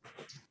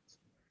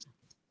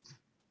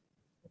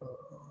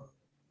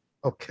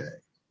 Okay,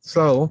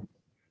 so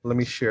let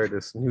me share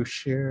this. New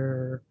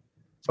share.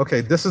 Okay,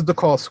 this is the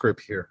call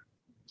script here,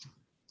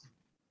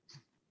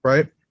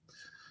 right?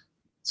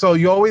 So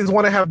you always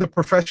want to have the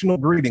professional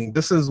greeting.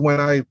 This is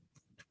when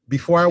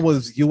before I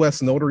was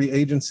U.S. Notary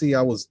Agency,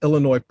 I was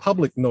Illinois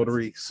Public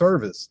Notary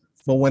Service.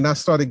 But when I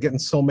started getting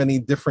so many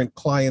different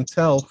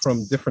clientele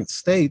from different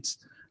states,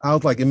 I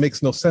was like, it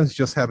makes no sense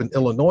just having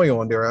Illinois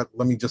on there.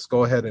 Let me just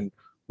go ahead and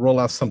roll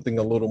out something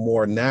a little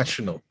more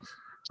national.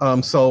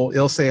 So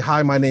it'll say,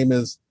 hi, my name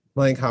is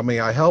blank. How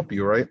may I help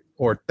you, right?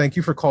 Or thank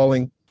you for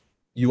calling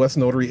U.S.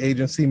 Notary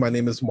Agency. My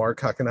name is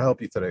Mark. How can I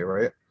help you today,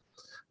 right?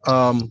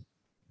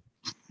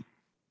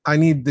 I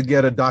need to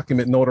get a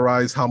document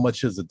notarized. How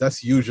much is it?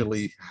 That's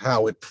usually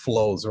how it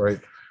flows, right?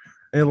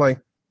 And like,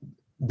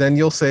 then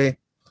you'll say,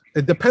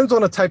 it depends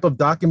on the type of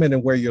document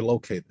and where you're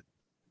located.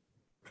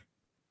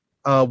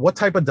 What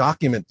type of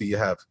document do you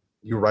have?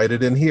 You write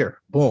it in here,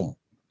 boom.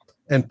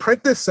 And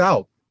print this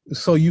out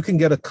so you can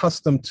get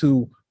accustomed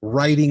to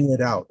writing it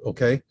out,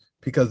 okay?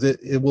 Because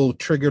it will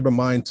trigger the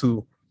mind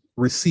to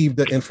receive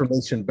the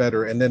information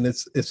better. And then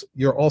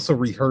you're also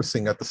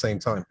rehearsing at the same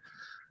time.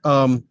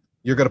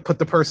 You're gonna put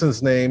the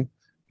person's name.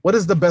 What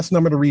is the best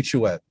number to reach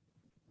you at?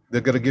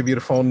 They're gonna give you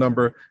the phone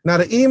number. Now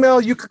the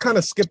email, you could kind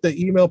of skip the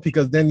email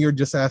because then you're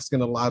just asking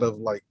a lot of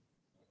like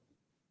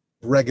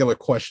regular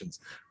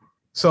questions.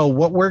 So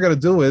what we're gonna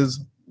do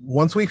is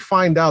once we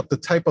find out the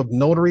type of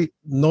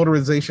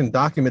notarization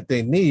document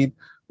they need,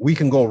 we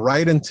can go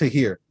right into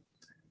here.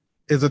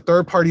 Is a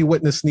third-party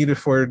witness needed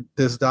for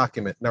this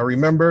document? Now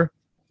remember,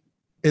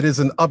 that is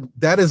an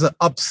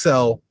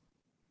upsell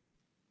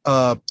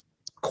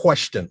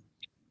question.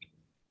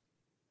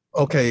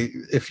 Okay,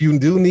 if you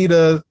do need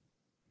a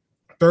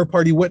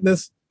third-party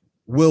witness,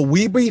 will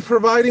we be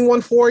providing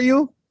one for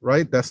you?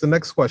 Right, that's the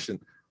next question.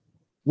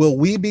 Will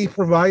we be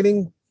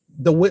providing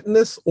the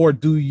witness or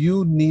do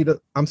you need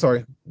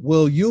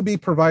will you be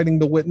providing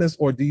the witness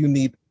or do you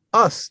need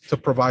us to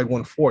provide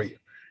one for you?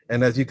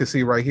 And as you can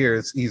see right here,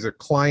 it's either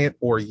client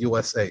or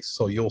USA.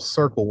 So you'll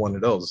circle one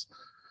of those.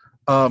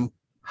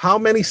 How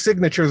many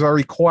signatures are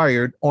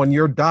required on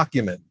your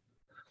document?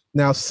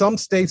 Now, some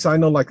states I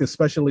know, like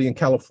especially in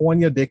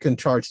California, they can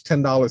charge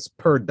 $10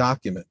 per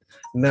document.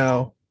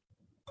 Now,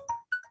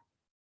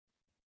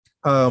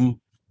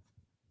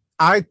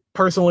 I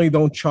personally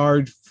don't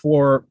charge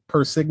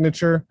per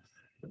signature,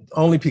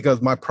 only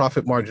because my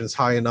profit margin is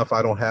high enough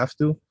I don't have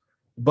to.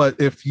 But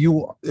if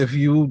you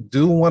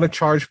do want to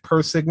charge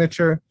per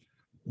signature,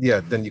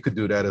 yeah, then you could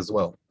do that as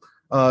well.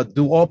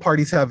 Do all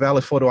parties have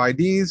valid photo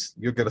IDs?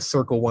 You're gonna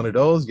circle one of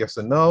those, yes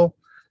or no.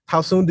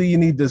 How soon do you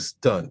need this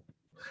done?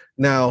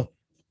 Now,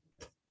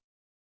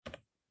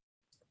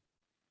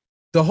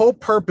 the whole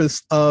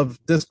purpose of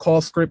this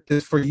call script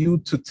is for you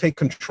to take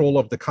control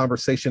of the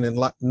conversation and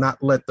not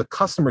let the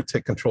customer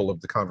take control of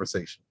the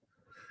conversation.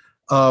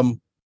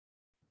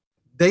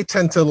 They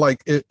tend to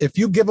like, if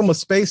you give them a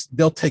space,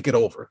 they'll take it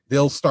over.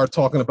 They'll start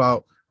talking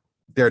about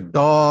their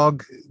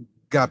dog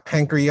got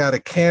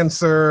pancreatic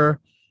cancer,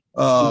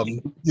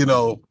 you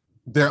know,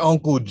 their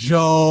Uncle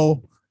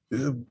Joe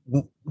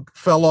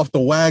fell off the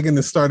wagon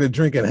and started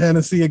drinking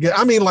Hennessy again.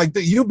 I mean, like,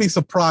 you'll be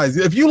surprised.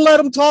 If you let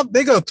them talk,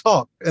 they're going to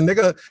talk and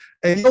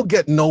you'll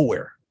get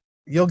nowhere.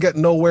 You'll get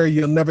nowhere.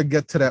 You'll never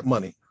get to that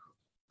money.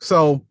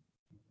 So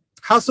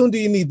how soon do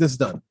you need this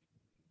done?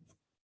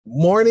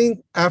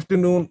 Morning,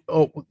 afternoon?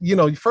 Oh, you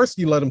know, first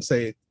you let them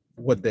say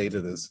what date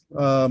it is.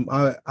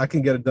 I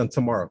can get it done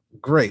tomorrow.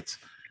 Great.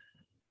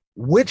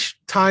 Which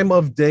time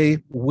of day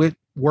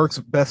works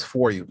best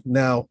for you?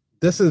 Now,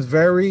 this is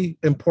very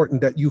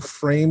important that you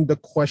frame the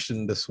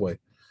question this way.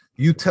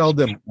 You tell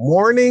them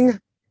morning,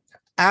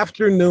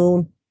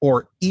 afternoon,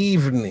 or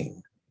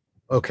evening,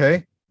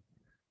 okay?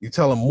 You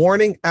tell them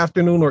morning,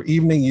 afternoon, or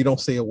evening, you don't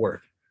say a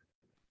word.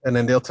 And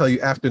then they'll tell you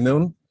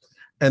afternoon.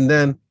 And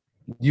then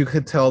you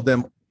could tell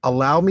them,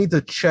 allow me to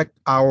check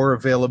our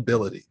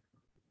availability,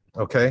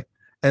 okay?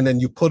 And then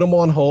you put them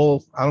on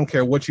hold. I don't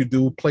care what you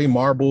do, play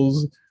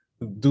marbles,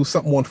 do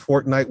something on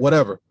Fortnite,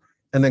 whatever.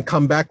 and then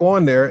come back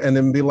on there and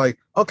then be like,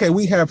 okay,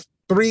 we have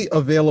 3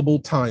 available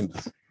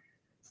times.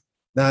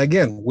 Now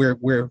again,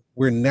 we're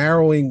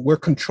narrowing, we're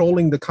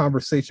controlling the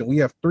conversation. We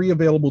have 3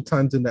 available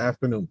times in the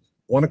afternoon: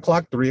 1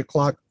 o'clock, 3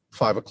 o'clock,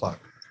 5 o'clock.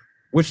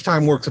 Which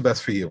time works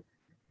best for you?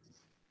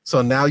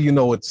 So now you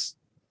know it's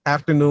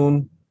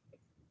afternoon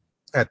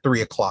at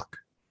 3 o'clock.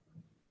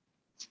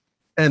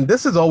 And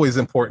this is always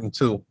important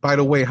too. By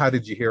the way, how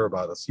did you hear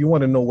about us? You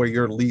want to know where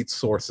your lead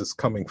source is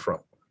coming from.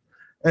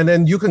 And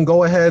then you can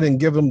go ahead and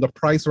give them the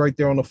price right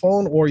there on the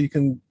phone, or you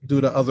can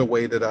do the other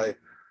way that I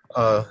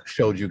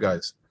showed you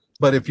guys.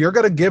 But if you're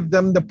going to give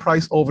them the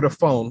price over the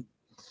phone,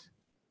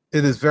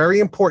 it is very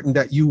important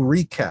that you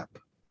recap,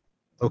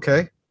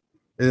 okay?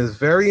 It is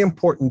very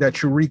important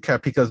that you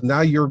recap, because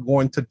now you're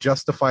going to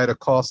justify the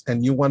cost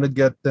and you want to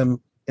get them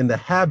in the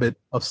habit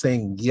of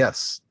saying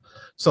yes.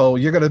 So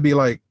you're going to be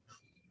like,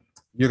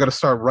 you're going to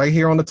start right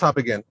here on the top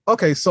again.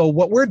 Okay, so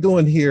what we're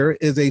doing here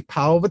is a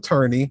power of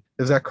attorney.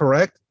 Is that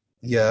correct?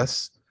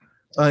 Yes.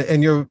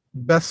 And your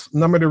best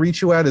number to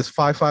reach you at is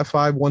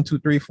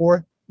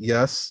 555-1234?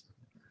 Yes.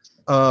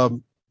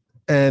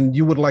 And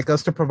you would like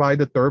us to provide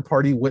a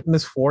third-party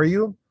witness for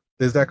you?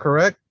 Is that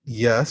correct?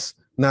 Yes.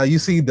 Now you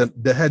see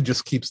the head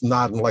just keeps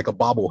nodding like a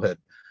bobblehead.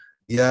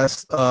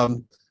 Yes.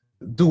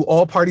 Do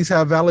all parties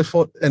have valid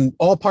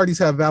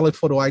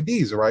photo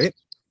IDs, right?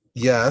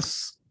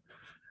 Yes.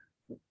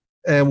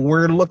 And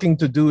we're looking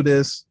to do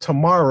this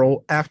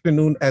tomorrow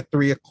afternoon at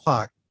 3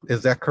 o'clock.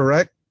 Is that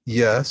correct?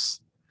 Yes.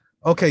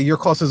 Okay, your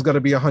cost is going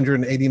to be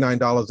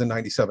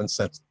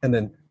 $189.97. And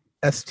then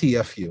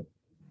STFU.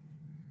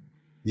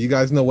 You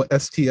guys know what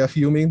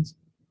STFU means?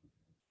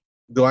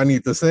 Do I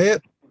need to say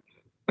it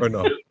or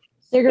no?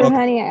 Sugar Okay.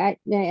 honey,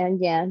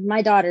 yeah.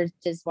 My daughter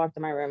just walked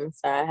in my room,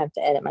 so I have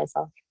to edit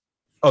myself.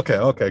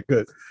 Okay,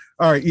 good.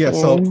 All right, yeah.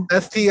 So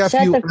STFU.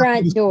 Shut the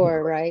front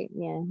door, right?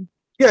 Yeah.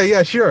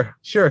 Yeah, sure.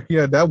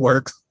 Yeah, that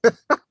works.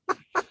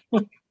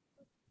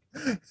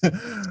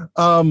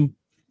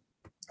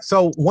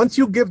 So once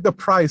you give the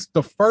price,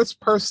 the first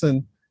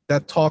person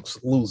that talks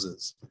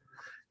loses.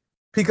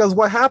 Because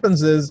what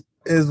happens is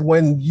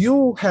when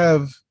you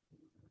have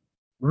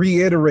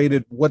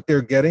reiterated what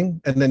they're getting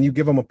and then you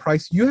give them a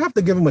price, you have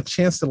to give them a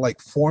chance to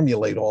like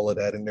formulate all of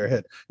that in their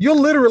head.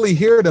 You'll literally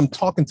hear them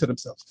talking to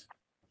themselves.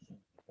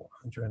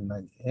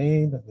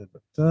 198.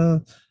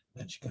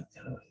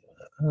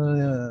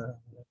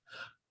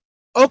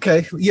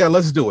 Okay, yeah,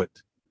 let's do it.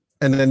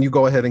 And then you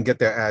go ahead and get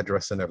their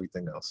address and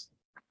everything else.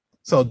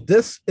 So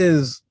this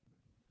is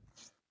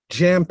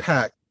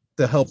jam-packed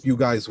to help you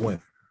guys win.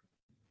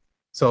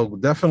 So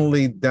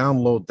definitely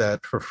download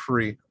that for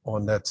free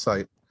on that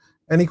site.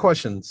 Any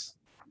questions?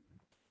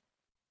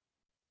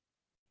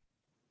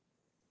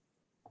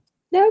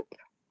 Nope.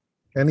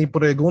 Any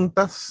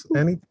preguntas?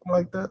 Anything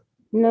like that?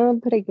 No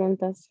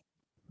preguntas.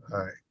 All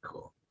right,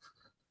 cool.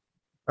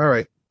 All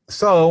right,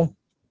 so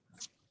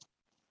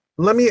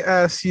let me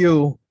ask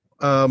you,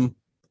 I'm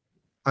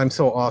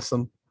so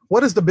awesome.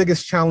 What is the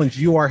biggest challenge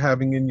you are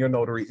having in your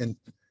notary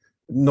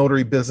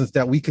business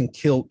that we can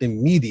kill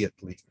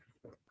immediately?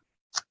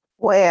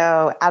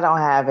 Well, I don't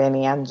have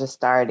any. I'm just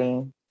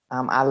starting.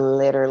 I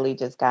literally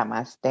just got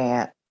my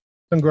stamp.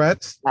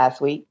 Congrats.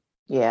 Last week.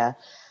 Yeah.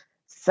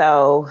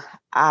 So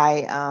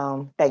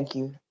I thank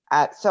you.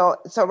 So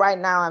right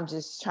now I'm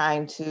just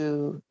trying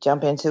to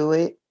jump into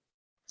it.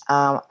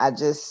 I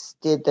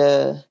just did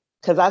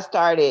because I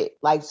started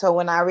so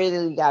when I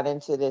really got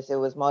into this, it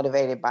was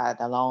motivated by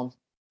the loan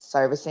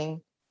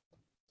servicing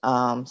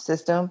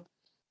system.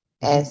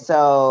 And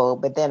so,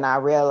 but then I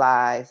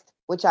realized,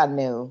 which I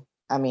knew,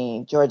 I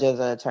mean, Georgia is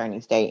an attorney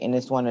state and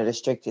it's one of the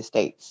strictest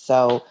states.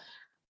 So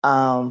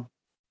the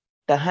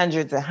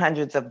hundreds and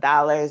hundreds of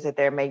dollars that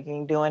they're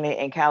making doing it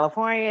in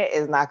California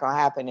is not going to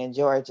happen in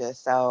Georgia.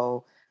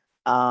 So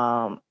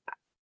I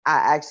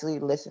actually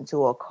listened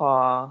to a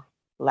call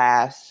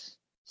last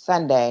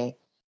Sunday,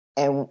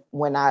 and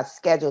when I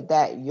scheduled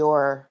that,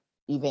 your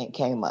event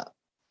came up.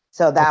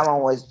 So that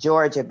one was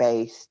Georgia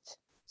based.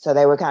 So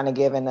they were kind of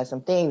giving us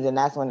some things, and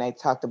that's when they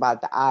talked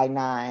about the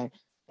I-9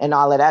 and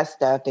all of that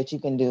stuff that you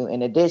can do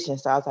in addition.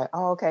 So I was like,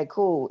 oh, okay,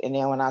 cool. And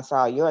then when I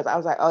saw yours, I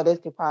was like, oh, this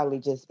could probably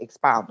just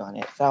expound on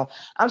it. So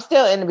I'm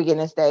still in the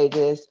beginning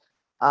stages.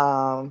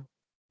 I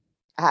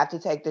have to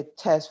take the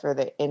test for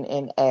the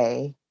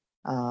NNA.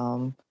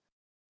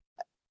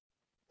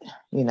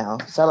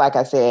 So like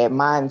I said,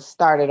 mine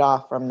started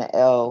off from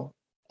the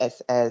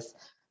LSS,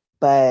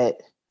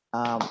 but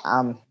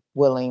I'm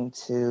willing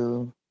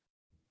to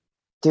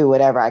do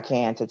whatever I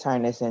can to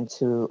turn this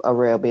into a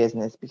real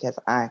business because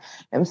I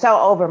am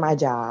so over my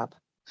job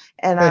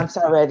and I'm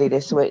so ready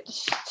to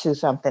switch to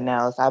something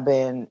else. I've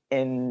been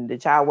in the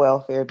child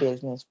welfare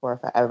business for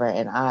forever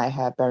and I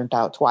have burnt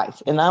out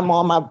twice and I'm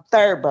on my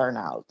third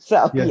burnout.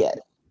 So yes.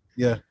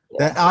 Yeah.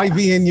 That IV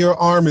in your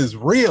arm is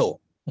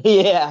real.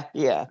 Yeah.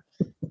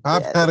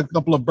 I've had a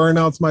couple of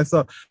burnouts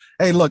myself.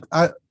 Hey, look,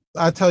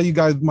 I tell you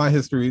guys my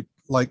history.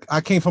 Like I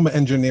came from an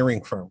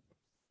engineering firm.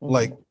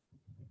 Like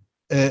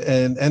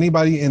and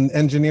anybody in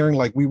engineering,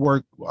 like we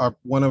work,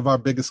 one of our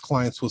biggest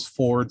clients was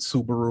Ford,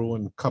 Subaru,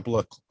 and a couple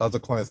of other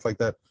clients like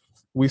that.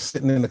 We're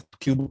sitting in a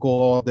cubicle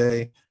all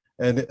day,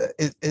 and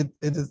it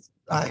is.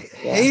 I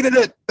hated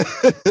it.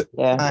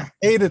 Yeah. I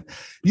hate it.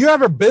 You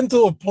ever been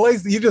to a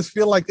place that you just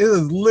feel like it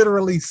is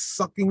literally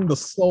sucking the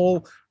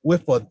soul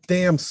with a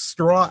damn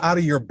straw out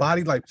of your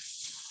body? Like,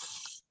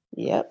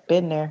 Yep,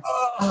 been there.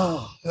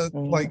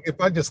 Like if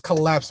I just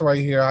collapse right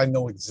here, I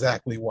know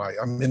exactly why.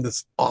 I'm in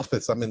this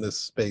office, I'm in this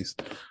space.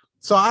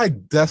 So I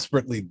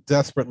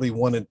desperately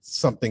wanted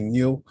something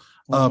new,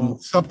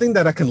 something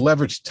that I can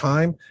leverage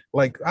time.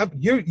 Like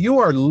you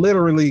are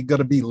literally going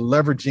to be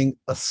leveraging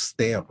a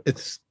stamp.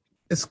 It's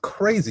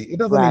crazy. It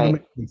doesn't even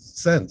make any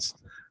sense.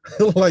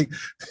 Like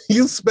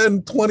you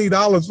spend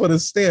 $20 for the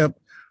stamp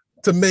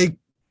to make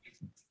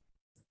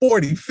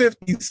 $40,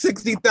 $50,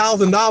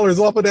 $60,000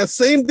 off of that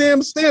same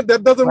damn stamp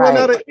that doesn't run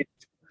out of it.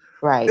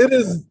 Right. It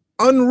is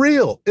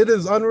unreal. It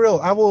is unreal.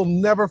 I will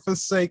never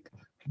forsake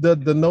the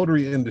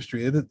notary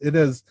industry. It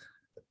has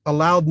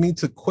allowed me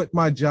to quit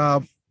my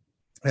job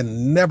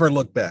and never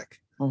look back.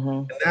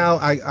 Now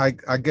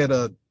I get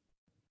to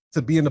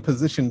be in a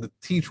position to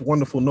teach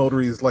wonderful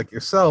notaries like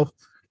yourself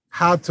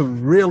how to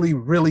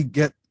really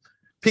get,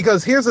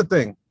 because here's the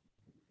thing.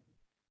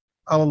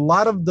 A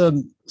lot of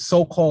the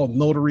so-called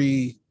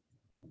notary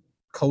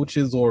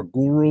coaches or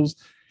gurus,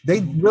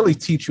 they really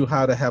teach you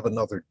how to have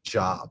another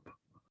job.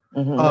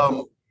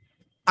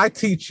 I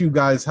teach you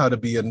guys how to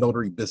be a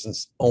notary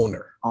business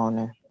owner.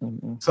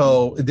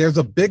 So there's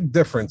a big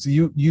difference.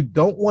 You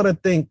don't want to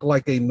think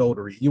like a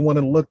notary. You want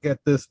to look at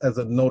this as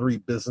a notary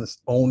business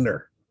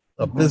owner,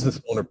 a business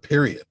owner,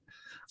 period.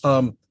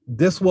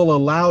 This will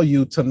allow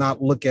you to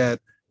not look at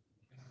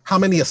how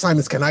many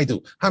assignments can I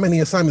do? How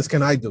many assignments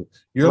can I do?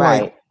 You're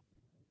like,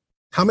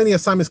 how many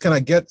assignments can I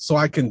get so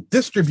I can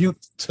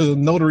distribute to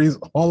notaries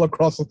all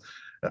across?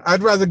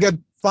 I'd rather get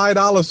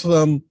 $5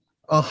 from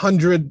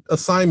 100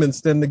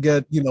 assignments than to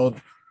get,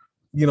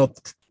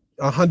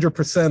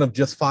 100% of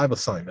just 5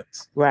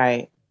 assignments.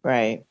 Right.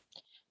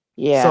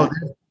 Yeah. So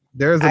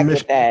there's a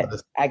mission.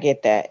 I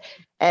get that.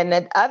 And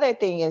the other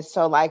thing is,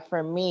 so like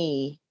for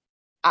me,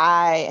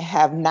 I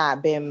have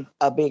not been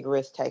a big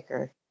risk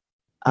taker.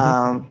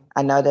 I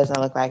know it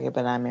doesn't look like it,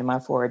 but I'm in my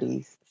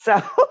 40s.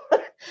 So,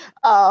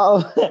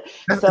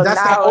 that's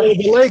that old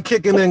delay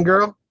kicking in,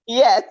 girl.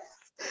 Yes.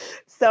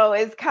 So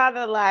it's kind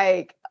of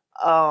like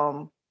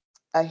a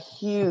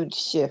huge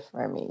shift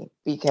for me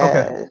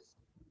because,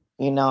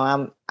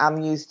 I'm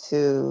used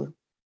to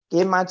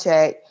getting my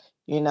check,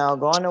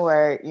 going to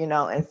work,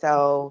 and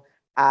so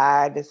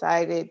I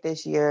decided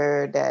this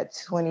year that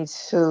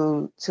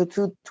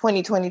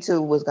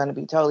 2022 was going to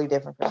be totally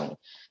different for me.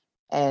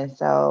 And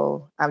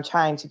so I'm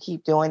trying to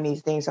keep doing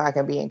these things so I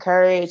can be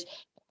encouraged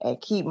and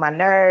keep my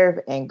nerve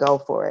and go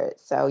for it.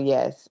 So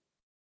yes.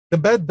 The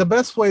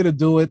best way to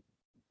do it,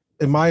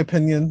 in my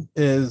opinion,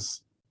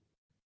 is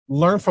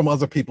learn from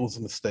other people's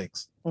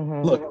mistakes.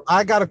 Look,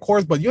 I got a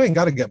course, but you ain't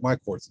got to get my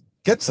course.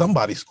 Get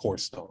somebody's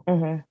course though.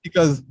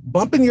 Because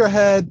bumping your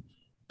head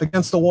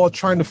against the wall,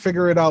 trying to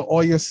figure it out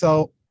all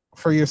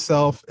for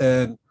yourself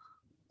and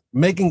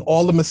making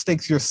all the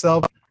mistakes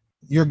yourself,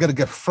 you're going to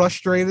get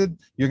frustrated.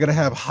 You're going to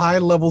have high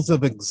levels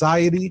of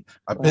anxiety.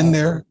 I've been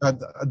there.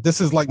 This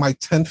is like my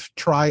 10th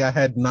try. I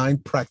had 9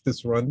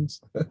 practice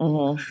runs.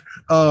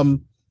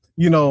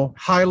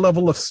 High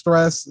level of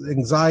stress,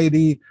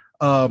 anxiety,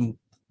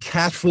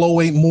 cash flow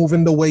ain't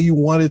moving the way you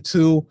want it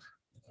to.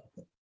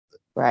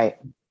 Right.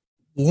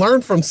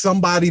 Learn from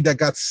somebody that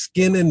got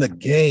skin in the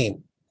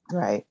game.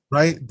 Right.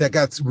 That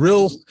got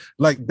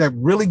that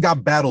really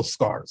got battle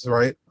scars.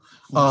 Right.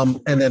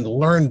 And then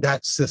learn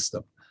that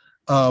system.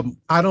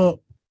 I don't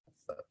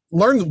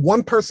learn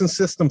one person's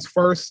systems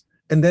first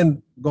and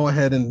then go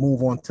ahead and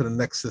move on to the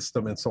next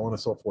system and so on and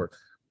so forth.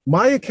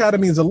 My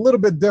academy is a little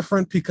bit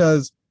different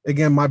because,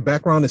 again, my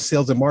background is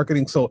sales and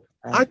marketing. So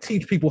I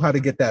teach people how to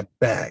get that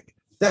bag.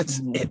 That's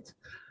it.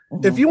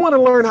 If you want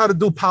to learn how to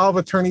do power of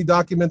attorney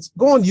documents,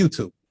 go on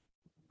YouTube.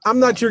 I'm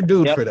not your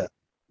dude for that.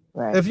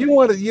 If you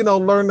want to,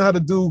 learn how to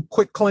do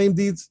quick claim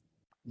deeds,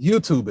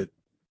 YouTube it.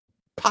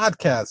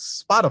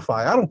 Podcasts,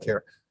 Spotify, I don't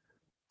care.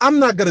 I'm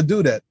not going to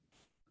do that.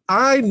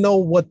 I know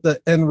what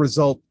the end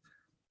result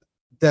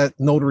that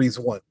notaries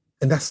want,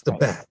 and that's the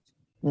bag.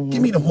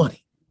 Give me the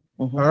money.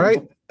 All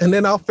right. And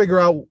then I'll figure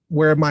out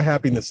where my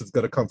happiness is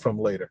going to come from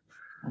later.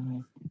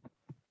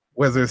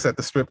 Whether it's at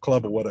the strip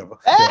club or whatever.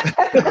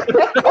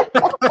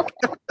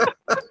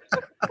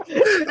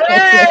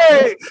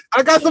 Hey,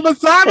 I got some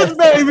assignments,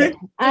 baby.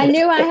 I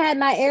knew I had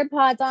my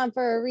AirPods on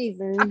for a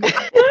reason.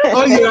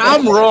 Oh yeah,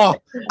 I'm raw.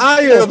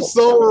 I am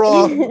so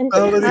raw.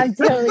 I'm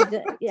totally.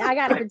 I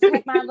gotta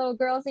protect my little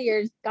girl's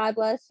ears. God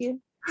bless you.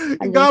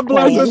 God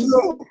bless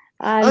you.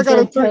 I'm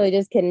totally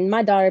just kidding.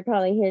 My daughter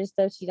probably hears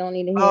stuff she don't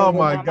need to hear. Oh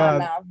my God. My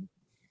mouth.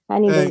 I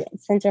need to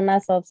censor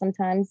myself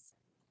sometimes.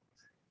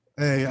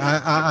 Hey,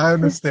 I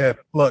understand.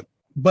 Look,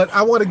 but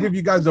I want to give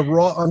you guys the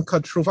raw,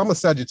 uncut truth. I'm a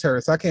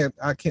Sagittarius. I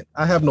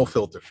have no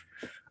filter.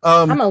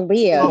 I'm a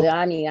Leo.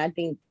 I mean, I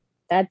think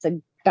that's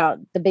about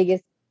the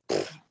biggest.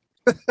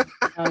 I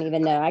don't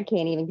even know. I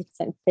can't even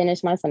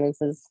finish my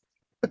sentences.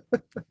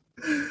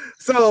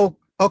 So,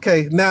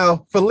 okay,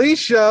 now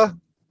Felicia,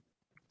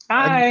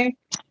 Hi,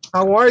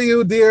 how are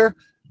you, dear?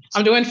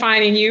 I'm doing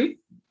fine, and you?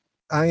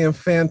 I am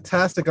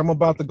fantastic. I'm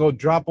about to go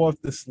drop off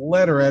this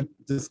letter at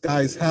this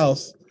guy's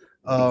house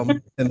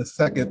in a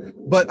second.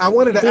 But I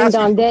wanted to Ding ask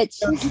dong, you, bitch.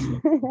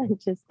 I'm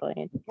just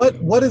playing.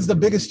 what is the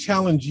biggest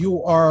challenge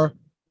you are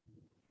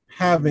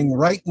having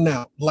right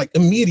now, like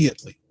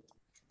immediately,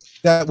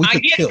 that we I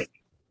could guess, kill?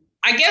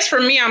 I guess for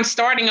me, I'm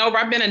starting over.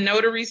 I've been a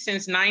notary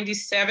since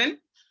 '97,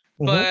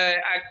 but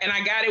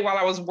I got it while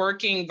I was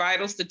working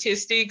vital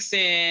statistics,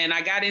 and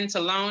I got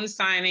into loan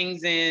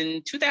signings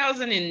in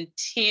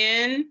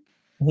 2010.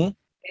 Mhm.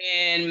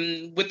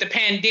 And with the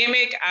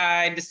pandemic,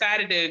 I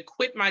decided to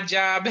quit my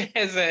job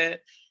as a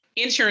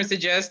insurance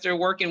adjuster,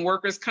 working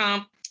workers'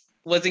 comp.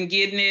 Wasn't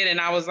getting it,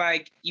 and I was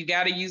like, you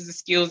got to use the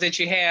skills that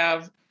you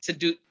have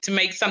to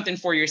make something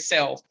for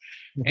yourself.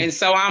 And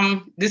so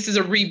this is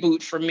a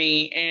reboot for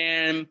me.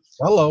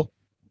 Hello.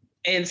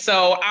 And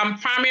so I'm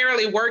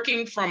primarily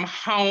working from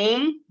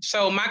home.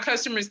 So my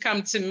customers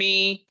come to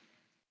me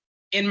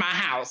in my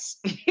house.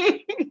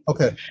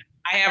 Okay.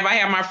 I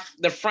have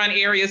the front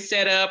area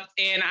set up,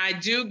 and I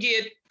do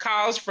get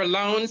calls for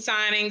loan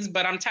signings,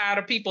 but I'm tired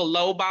of people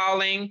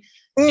lowballing.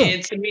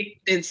 And to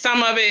me, and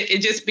some of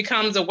it just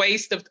becomes a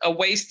waste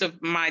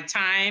of my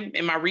time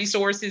and my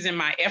resources and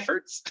my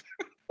efforts.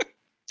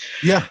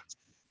 Yeah.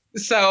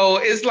 So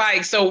it's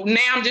like, so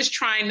now I'm just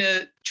trying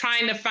to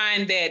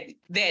find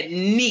that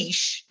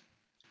niche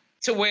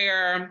to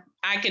where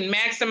I can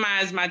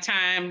maximize my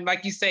time,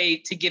 like you say,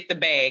 to get the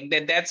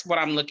bag. That's what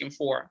I'm looking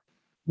for.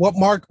 What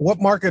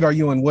market are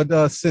you in?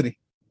 What city?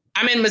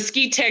 I'm in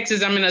Mesquite,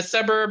 Texas. I'm in a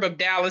suburb of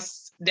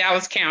Dallas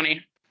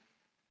County.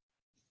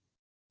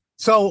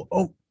 So,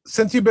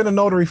 since you've been a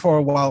notary for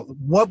a while,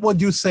 what would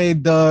you say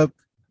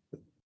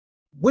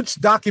which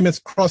documents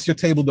cross your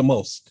table the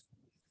most?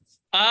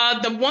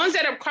 The ones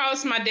that have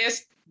crossed my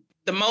desk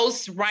the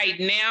most right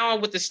now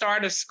with the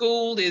start of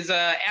school is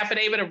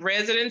affidavit of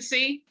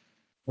residency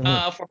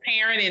for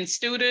parent and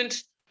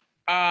student,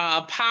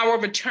 power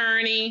of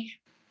attorney,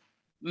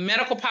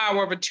 medical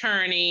power of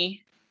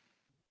attorney.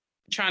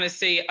 I'm trying to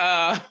see,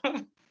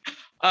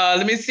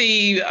 let me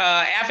see,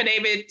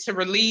 affidavit to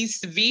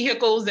release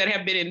vehicles that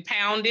have been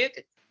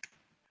impounded.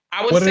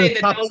 I would say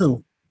that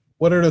two?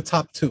 What are the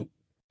top two?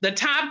 The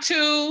top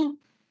two,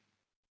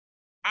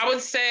 I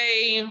would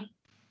say,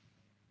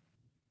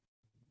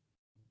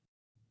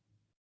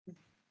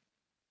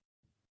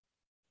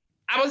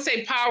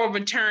 power of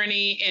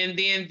attorney, and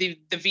then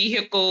the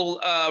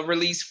vehicle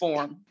release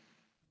form.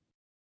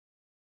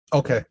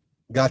 Okay,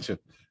 gotcha.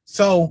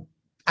 So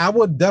I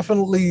would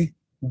definitely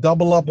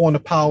double up on the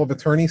power of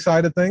attorney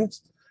side of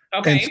things.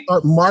 Okay. And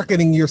start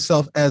marketing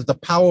yourself as the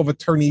power of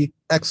attorney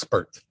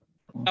expert.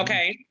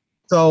 Okay.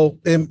 So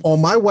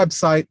on my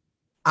website,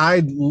 I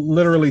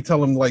literally tell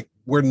them, like,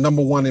 we're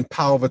number one in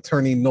power of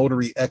attorney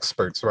notary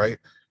experts, right?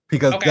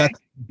 Because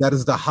that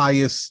is the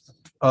highest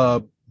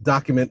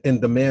document in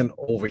demand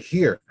over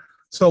here.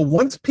 So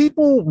once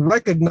people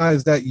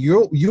recognize that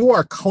you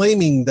are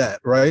claiming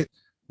that, right?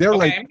 They're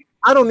like,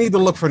 I don't need to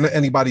look for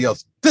anybody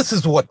else. This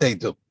is what they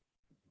do.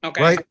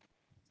 Okay. Right?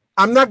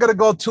 I'm not going to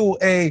go to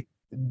a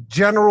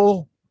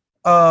general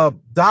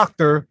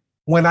doctor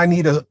when I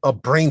need a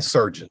brain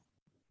surgeon.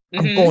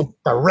 I'm going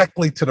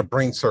directly to the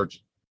brain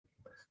surgeon.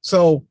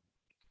 So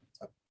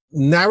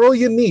narrow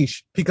your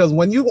niche, because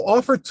when you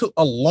offer to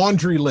a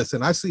laundry list,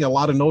 and I see a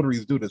lot of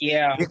notaries do this,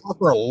 they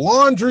offer a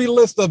laundry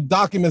list of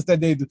documents that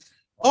they do.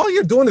 All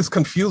you're doing is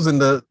confusing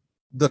the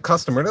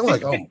customer. They're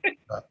like, oh my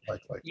God,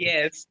 like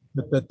yes.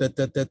 No,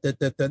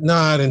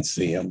 I didn't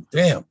see him.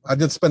 Damn. I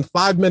just spent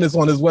 5 minutes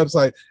on his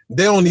website.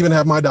 They don't even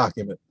have my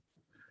document.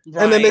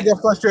 Right. And then they get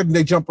frustrated and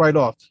they jump right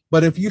off.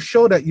 But if you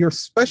show that you're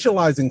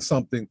specializing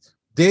something,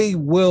 they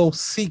will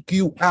seek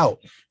you out.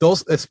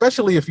 Those,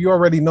 especially if you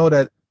already know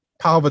that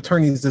power of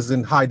attorneys is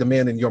in high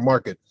demand in your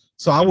market.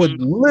 So I would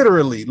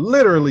literally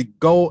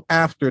go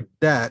after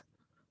that.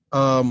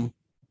 I'll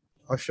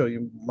show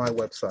you my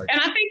website. And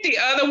I think the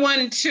other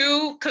one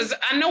too, because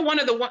I know one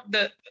of the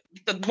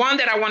one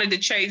that I wanted to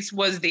chase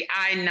was the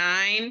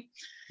I-9,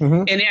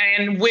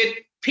 and with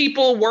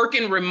people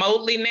working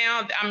remotely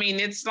now, I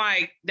mean, it's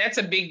like, that's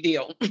a big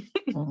deal.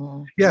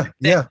 Yeah.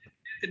 That's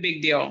a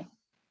big deal.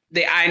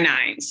 The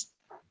I-9s.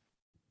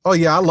 Oh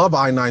yeah, I love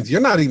I-9s.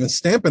 You're not even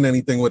stamping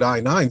anything with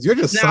I-9s. You're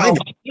just signing.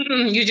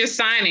 You're just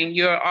signing.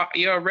 You're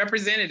a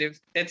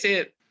representative. That's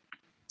it.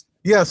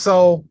 Yeah.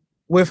 So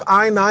with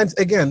I-9s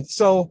again,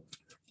 so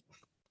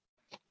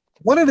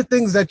one of the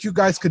things that you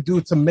guys could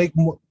do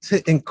to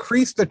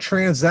increase the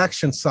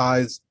transaction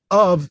size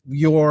of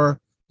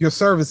your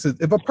services,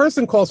 if a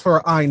person calls for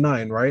an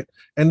I-9, right,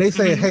 and they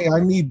say, hey,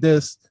 I need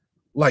this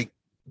like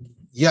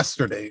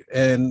yesterday,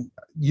 and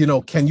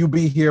can you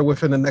be here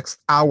within the next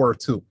hour or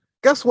two?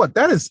 Guess what?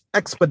 That is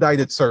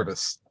expedited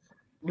service.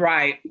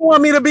 Right. You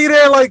want me to be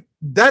there like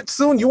that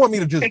soon? You want me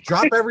to just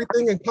drop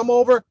everything and come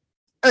over?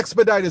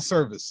 Expedited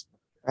service.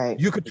 Right.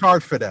 You could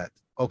charge for that.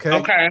 Okay.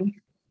 Okay.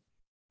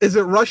 Is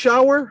it rush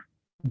hour?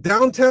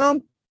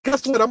 downtown,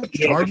 guess what? I'm gonna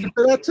Yeah. charge you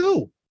for that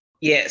too.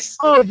 Yes.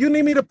 Oh, you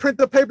need me to print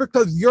the paper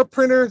because your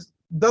printer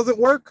doesn't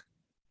work?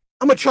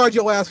 I'm gonna charge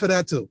your ass for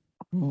that too.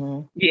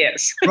 Mhm.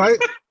 Yes. Right?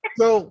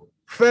 So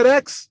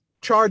FedEx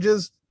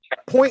charges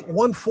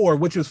 0.14,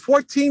 which is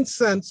 14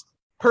 cents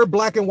per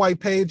black and white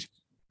page.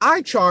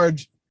 I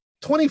charge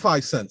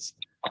 25 cents.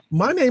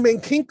 My name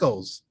ain't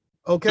Kinko's.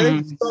 Okay.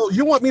 Mhm. So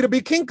you want me to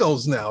be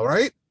Kinko's now,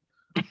 right?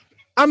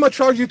 I'm gonna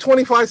charge you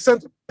 25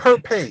 cents per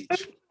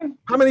page.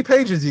 How many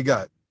pages you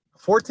got?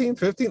 14,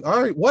 15?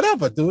 All right,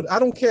 whatever, dude. I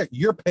don't care.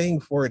 You're paying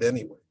for it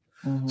anyway.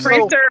 Mhm.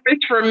 Print So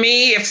service for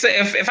me, if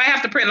I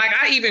have to print, like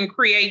I even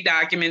create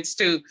documents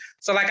too.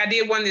 So like I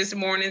did one this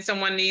morning,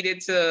 someone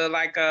needed to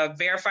like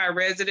verify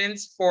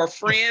residence for a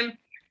friend.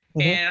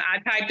 Mhm. And I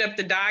typed up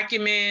the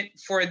document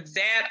for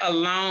that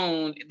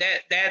alone.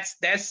 That's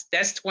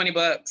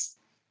 $20.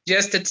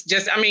 Just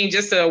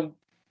a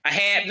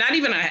half, not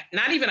even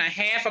a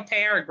half a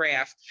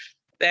paragraph.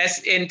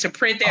 That's and to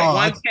print that Oh,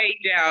 one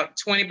page out,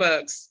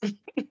 $20.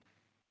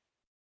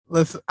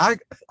 listen,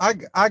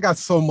 I got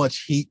so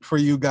much heat for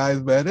you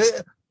guys, man.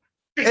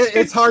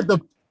 It's hard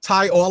to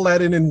tie all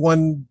that in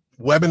one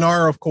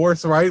webinar, of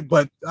course, right?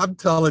 But I'm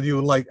telling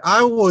you, like,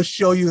 I will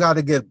show you how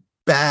to get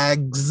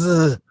bags.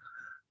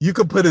 You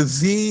could put a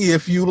Z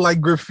if you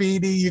like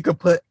graffiti. You could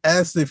put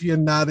S if you're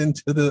not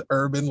into the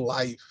urban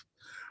life.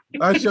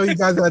 I'll show you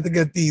guys how to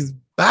get these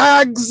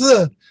bags.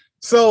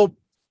 So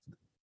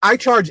I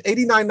charge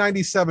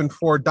 $89.97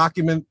 for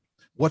document,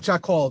 what I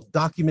call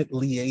document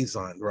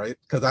liaison, right?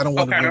 Because I don't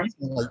want Okay.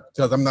 to,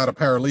 because I'm not a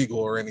paralegal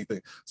or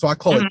anything. So I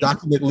call it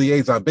document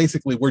liaison.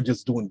 Basically, we're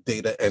just doing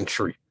data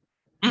entry.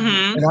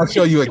 Mm-hmm. And I'll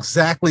show you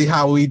exactly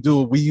how we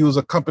do it. We use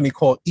a company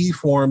called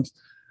eForms.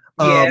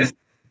 Yes.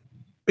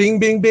 Bing,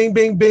 bing, bing,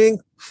 bing, bing.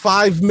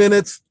 5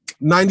 minutes,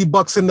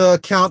 $90 in the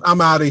account.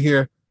 I'm out of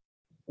here.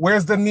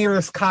 Where's the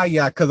nearest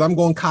kayak? Because I'm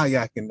going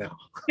kayaking now.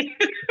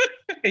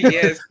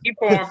 Yes.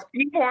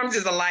 eForms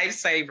is a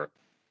lifesaver.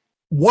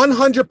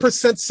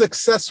 100%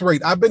 success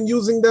rate. I've been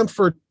using them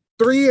for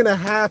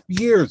 3.5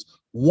 years.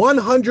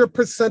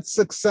 100%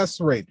 success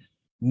rate.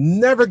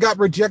 Never got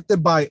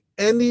rejected by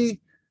any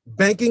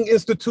banking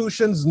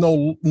institutions,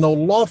 no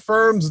law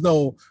firms,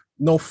 no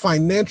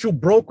financial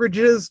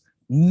brokerages.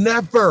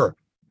 Never.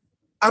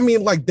 I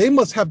mean, like, they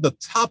must have the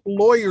top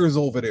lawyers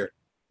over there.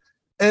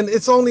 And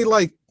it's only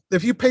like,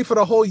 if you pay for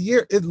the whole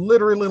year, it's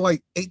literally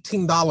like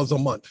 $18 a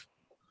month.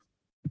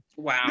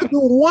 Wow. You do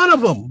one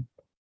of them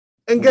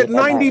and get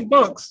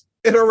 $90.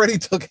 It already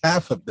took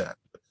half of that.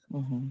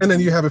 Mhm. And then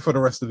you have it for the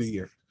rest of the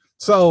year.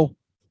 So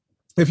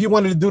if you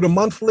wanted to do the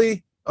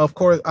monthly, of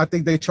course, I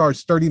think they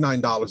charge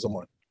 $39 a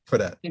month for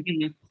that.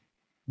 Mhm.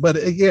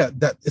 But yeah,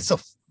 that it's a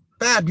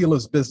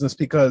fabulous business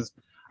because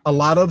a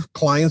lot of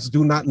clients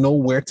do not know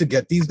where to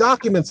get these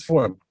documents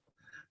for them.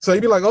 So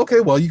you'd be like,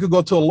 okay, well, you could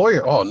go to a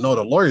lawyer. Oh no,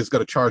 the lawyer's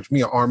going to charge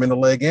me an arm and a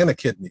leg and a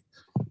kidney.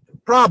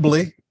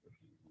 Probably.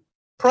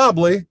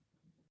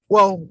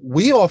 Well,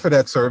 we offer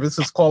that service.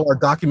 It's called our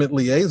document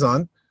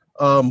liaison.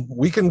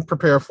 We can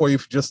prepare for you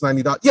for just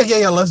 $90.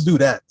 Yeah. Let's do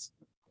that.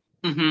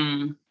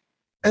 Mm-hmm.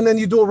 And then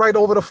you do it right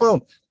over the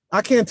phone.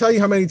 I can't tell you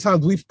how many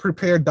times we've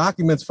prepared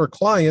documents for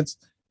clients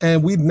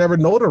and we've never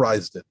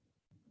notarized it.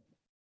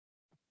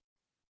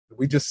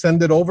 We just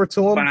send it over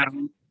to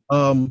them.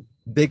 Wow.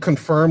 They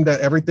confirm that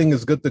everything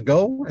is good to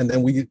go, and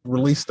then we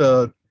release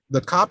the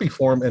copy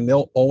for them, and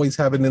they'll always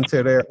have it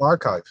into their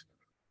archive.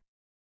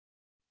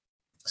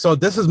 So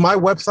this is my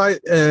website,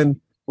 and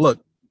look,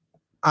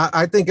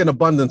 I think in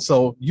abundance,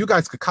 so you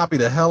guys could copy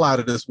the hell out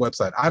of this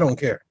website. I don't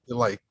care.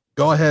 Like,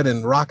 go ahead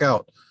and rock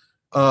out.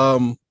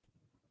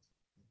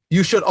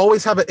 You should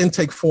always have an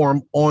intake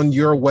form on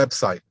your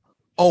website.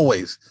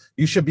 Always.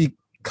 You should be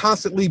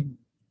constantly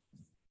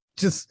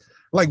just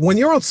like when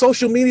you're on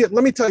social media.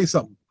 Let me tell you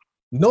something.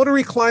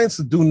 Notary clients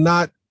do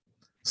not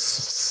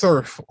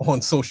surf on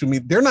social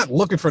media. They're not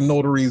looking for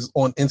notaries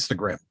on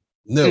Instagram.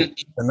 No, they're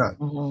not.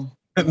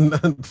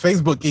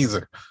 Facebook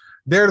either.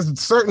 There's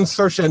certain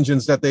search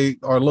engines that they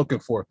are looking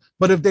for.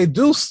 But if they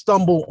do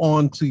stumble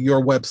onto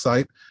your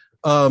website,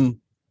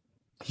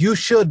 you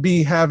should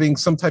be having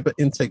some type of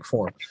intake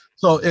form.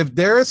 So if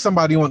there is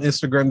somebody on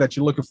Instagram that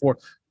you're looking for,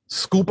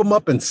 scoop them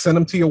up and send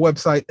them to your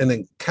website and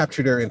then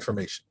capture their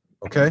information.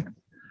 Okay.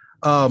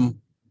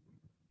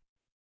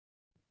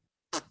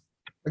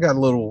 I got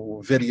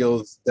little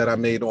videos that I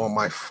made on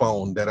my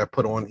phone that I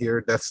put on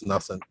here. That's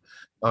nothing.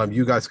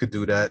 You guys could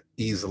do that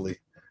easily.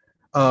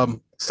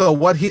 So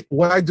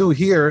what I do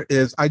here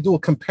is I do a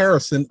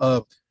comparison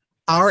of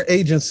our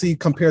agency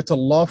compared to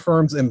law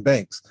firms and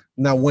banks.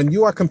 Now, when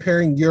you are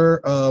comparing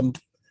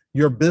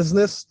your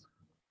business,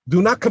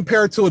 do not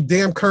compare it to a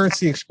damn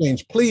currency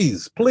exchange.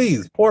 Please,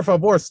 por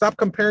favor, stop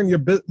comparing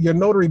your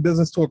notary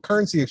business to a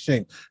currency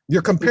exchange.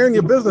 You're comparing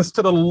your business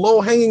to the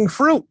low-hanging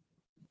fruit.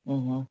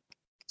 Mm-hmm.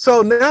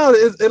 So now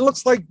it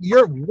looks like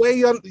you're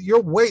way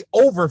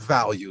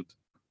overvalued.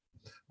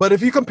 But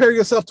if you compare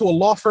yourself to a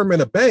law firm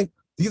and a bank,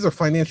 these are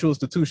financial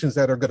institutions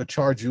that are going to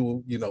charge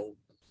you,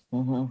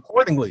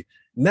 accordingly.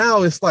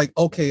 Now it's like,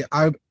 okay,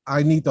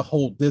 I need to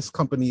hold this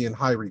company in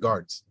high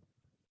regards,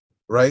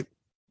 right?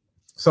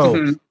 So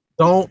Mhm.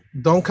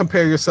 don't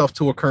compare yourself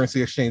to a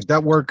currency exchange.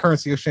 That word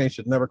currency exchange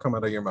should never come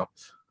out of your mouth.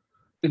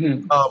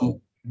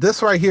 Mhm.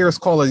 This right here is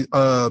called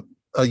a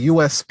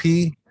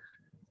USP.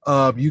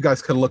 You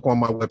guys can look on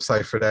my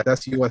website for that.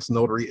 That's US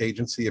Notary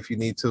Agency if you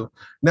need to.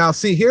 Now,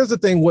 see, here's the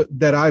thing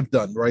that I've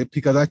done, right?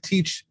 Because I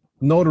teach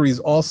notaries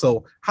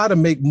also how to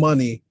make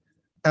money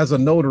as a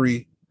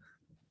notary,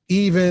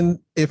 even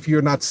if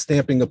you're not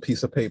stamping a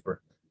piece of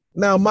paper.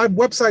 Now, my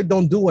website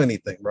don't do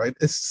anything, right?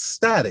 It's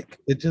static.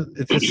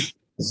 It's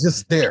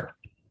just there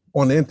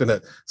on the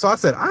internet. So I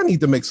said, I need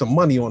to make some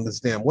money on this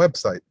damn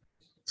website.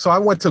 So I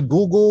went to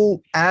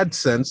Google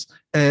AdSense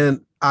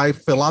and I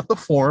fill out the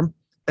form.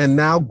 And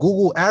now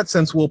Google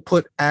AdSense will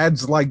put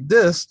ads like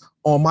this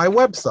on my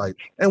website.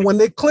 And when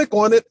they click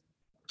on it,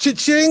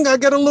 cha-ching, I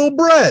get a little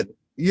bread,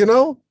 you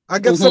know? I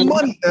get some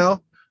money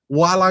now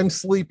while I'm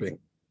sleeping.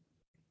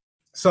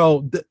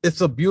 So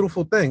it's a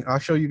beautiful thing. I'll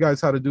show you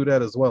guys how to do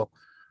that as well.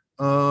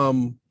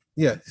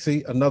 Yeah,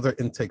 see, another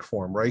intake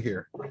form right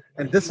here.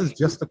 And this is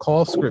just the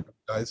call script,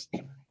 guys.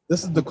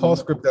 This is the call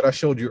script that I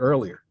showed you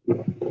earlier.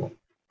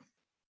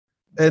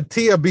 And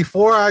Tia,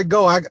 before I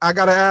go, I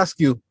got to ask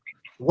you,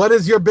 what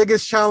is your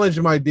biggest challenge,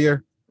 my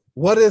dear?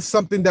 What is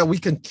something that we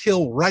can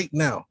kill right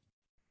now?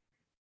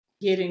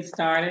 Getting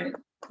started.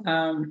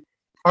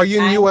 Are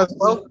you new as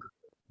well?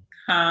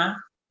 Huh?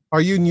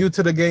 Are you new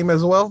to the game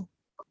as well?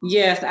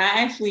 Yes,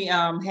 I actually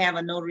have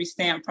a notary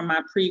stamp from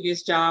my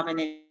previous job, and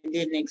it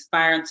didn't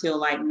expire until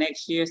like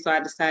next year. So I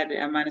decided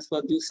I might as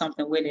well do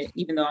something with it,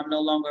 even though I'm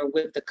no longer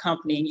with the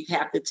company, and you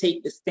have to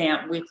take the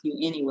stamp with you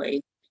anyway.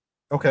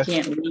 Okay. You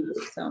can't leave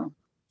it.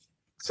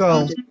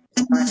 So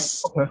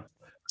okay.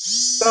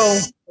 So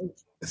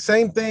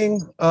same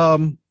thing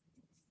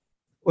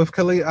with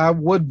Khalid. I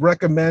would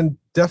recommend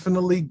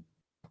definitely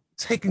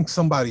taking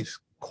somebody's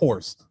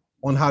course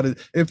on how to,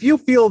 if you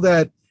feel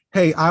that,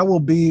 hey, I will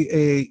be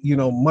a,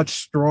 much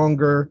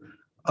stronger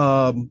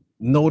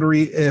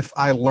notary if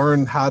I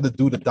learn how to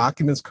do the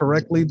documents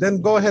correctly,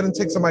 then go ahead and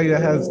take somebody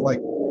that has like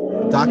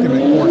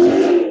document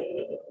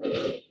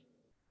courses.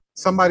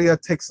 Somebody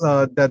that takes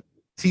that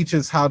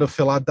teaches how to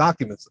fill out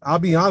documents. I'll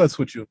be honest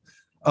with you.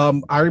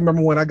 I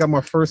remember when I got my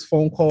first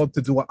phone call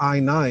to do an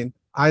I-9.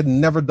 I'd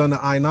never done an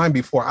I-9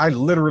 before. I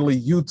literally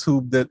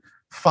YouTubed it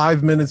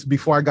 5 minutes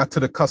before I got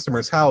to the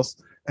customer's house.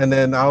 And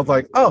then I was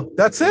like, oh,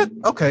 that's it?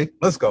 Okay,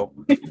 let's go.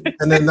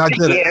 And then I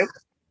did it.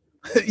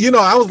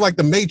 I was like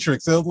the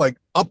Matrix. It was like,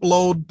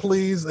 upload,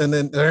 please. And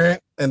then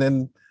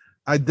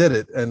I did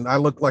it. And I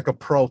looked like a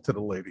pro to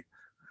the lady.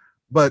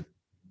 But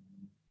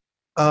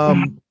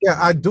yeah,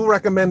 I do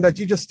recommend that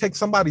you just take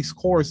somebody's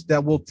course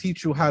that will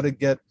teach you how to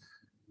get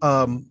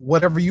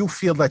whatever you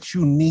feel that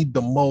you need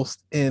the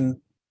most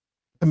in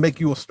to make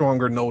you a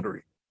stronger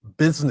notary,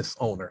 business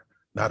owner,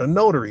 not a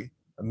notary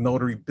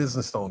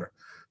business owner.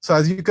 So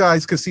as you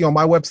guys can see on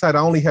my website, I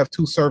only have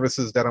 2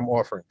 services that I'm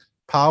offering: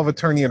 power of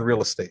attorney and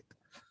real estate.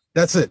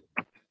 That's it.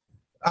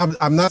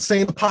 I'm not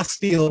saying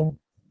apostille.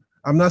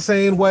 I'm not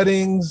saying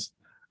weddings.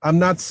 I'm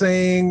not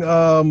saying,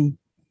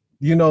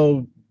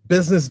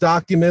 business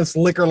documents,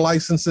 liquor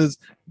licenses.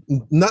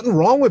 Nothing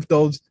wrong with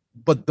those,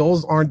 but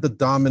those aren't the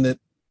dominant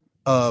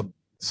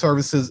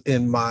services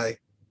in my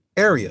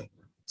area.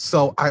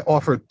 So I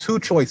offer 2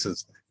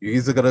 choices. You're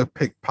either going to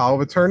pick power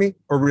of attorney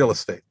or real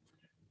estate,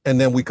 and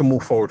then we can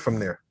move forward from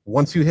there.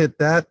 Once you hit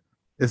that,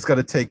 it's going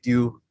to take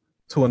you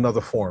to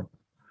another form.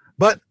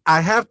 But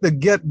I have to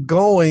get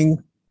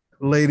going,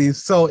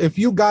 ladies. So if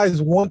you guys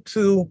want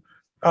to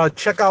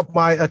check out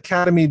my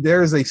academy,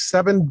 there is a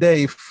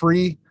 7-day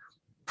free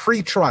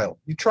trial.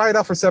 You try it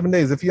out for 7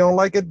 days. If you don't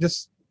like it,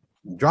 just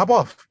drop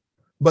off.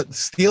 But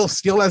steal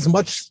as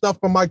much stuff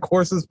from my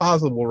course as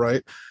possible,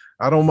 right?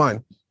 I don't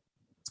mind.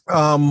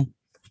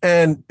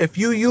 And if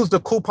you use the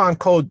coupon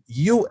code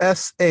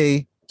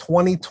USA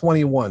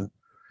 2021,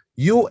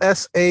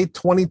 USA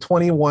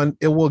 2021,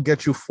 it will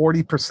get you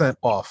 40%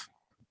 off.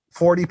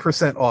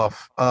 40%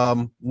 off.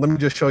 Let me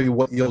just show you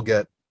what you'll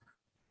get.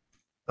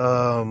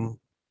 I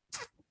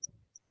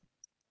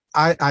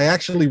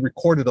actually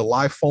recorded a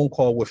live phone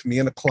call with me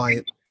and a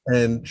client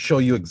and show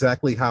you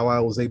exactly how I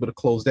was able to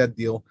close that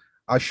deal.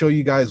 I'll show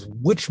you guys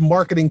which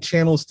marketing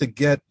channels to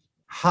get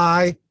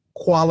high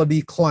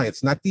quality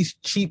clients, not these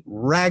cheap,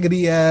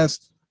 raggedy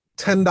ass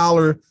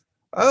 $10.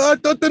 I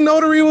thought the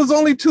notary was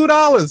only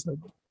 $2.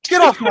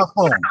 Get off my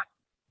phone.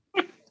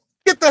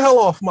 Get the hell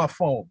off my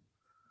phone.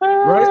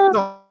 Right?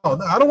 No,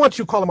 I don't want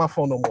you calling my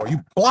phone no more.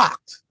 You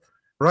blocked.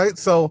 Right?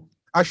 So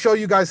I show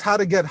you guys how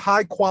to get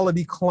high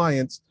quality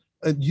clients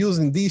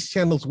using these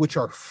channels, which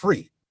are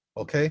free.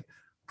 Okay?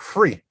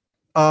 Free.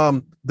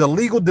 The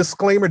legal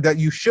disclaimer that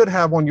you should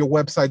have on your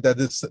website that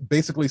is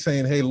basically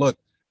saying, hey, look,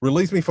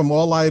 release me from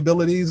all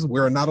liabilities.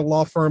 We're not a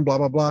law firm, blah,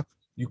 blah, blah.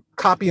 You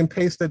copy and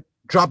paste it,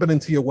 drop it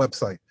into your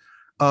website.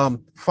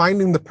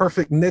 Finding the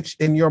perfect niche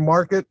in your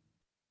market,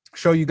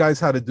 show you guys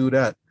how to do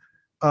that.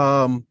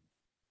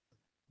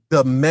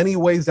 The many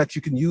ways that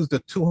you can use the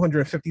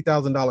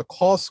 $250,000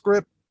 call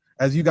script.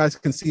 As you guys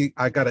can see,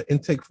 I got an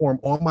intake form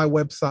on my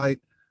website.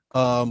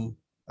 I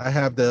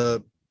have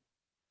the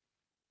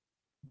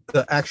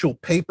the actual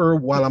paper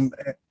while I'm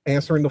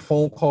answering the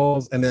phone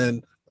calls, and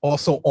then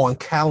also on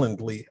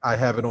Calendly, I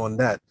have it on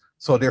that.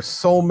 So there's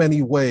so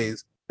many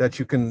ways that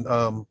you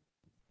can,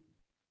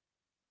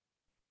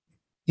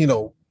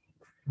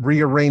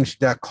 rearrange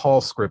that call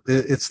script.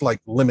 It's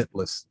like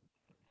limitless.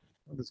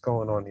 What is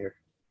going on here?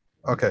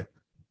 Okay.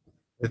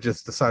 It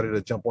just decided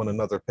to jump on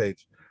another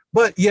page.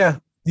 But yeah,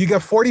 you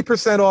get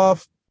 40%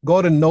 off.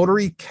 Go to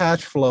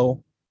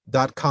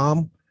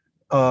notarycashflow.com.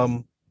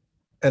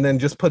 And then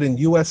just put in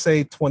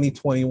USA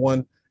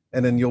 2021,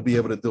 and then you'll be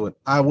able to do it.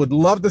 I would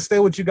love to stay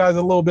with you guys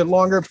a little bit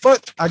longer,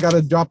 but I got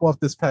to drop off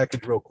this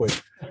package real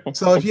quick.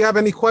 So if you have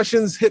any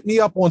questions, hit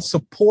me up on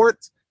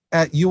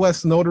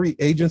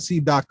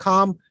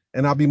support@usnotaryagency.com,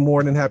 and I'll be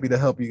more than happy to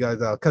help you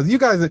guys out. Because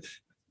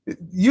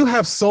you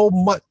have so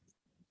much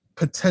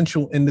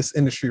potential in this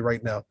industry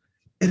right now.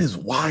 It is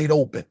wide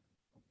open.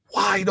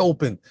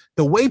 The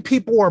way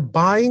people are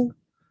buying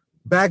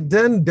back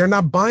then, they're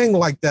not buying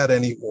like that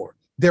anymore.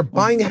 Their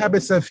buying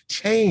habits have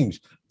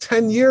changed.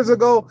 10 years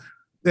ago,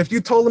 if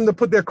you told them to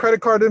put their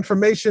credit card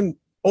information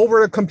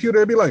over the computer,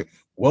 they'd be like,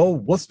 well,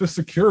 what's the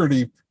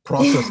security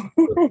process?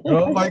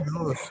 I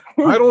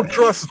don't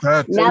trust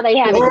that. Now they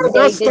have it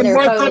that's saved in the their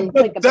mark phone. of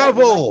the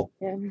devil.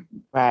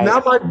 Right.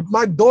 Now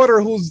my daughter,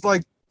 who's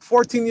like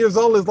 14 years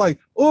old, is like,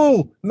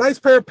 oh, nice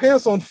pair of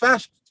pants on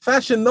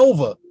Fashion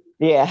Nova.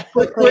 Yeah.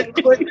 Click.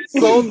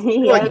 So,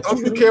 like,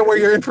 don't you care where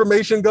your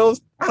information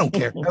goes? I don't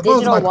care. As long as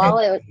Digital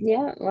wallet.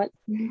 Yeah. What?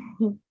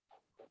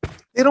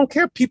 They don't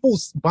care.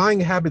 People's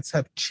buying habits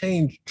have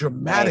changed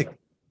dramatically,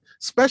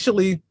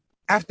 especially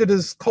after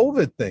this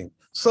COVID thing.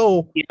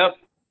 So,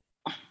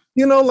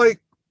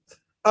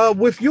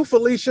 with you,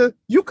 Felicia,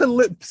 you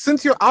could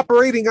since you're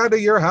operating out of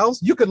your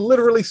house, you could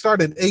literally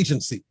start an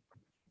agency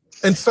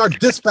and start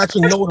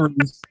dispatching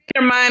notaries.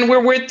 In mind,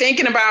 we're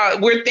thinking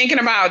about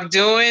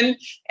doing,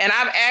 and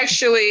I've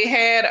actually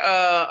had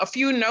a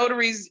few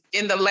notaries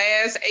in the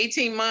last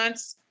 18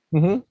 months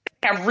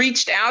have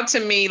reached out to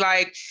me,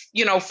 like,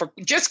 for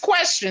just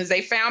questions.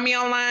 They found me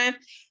online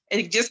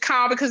and just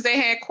called because they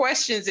had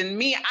questions. And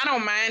me, I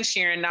don't mind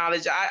sharing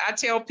knowledge. I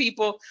tell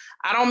people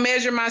I don't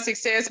measure my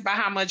success by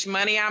how much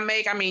money I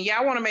make. I mean,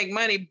 I want to make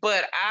money,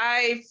 but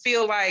I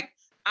feel like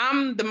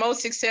I'm the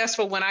most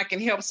successful when I can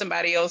help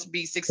somebody else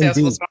be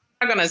successful. Indeed. So I'm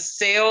not going to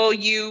sell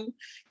you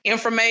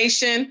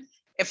information.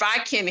 If I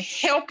can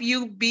help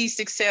you be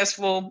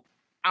successful,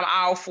 I'm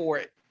all for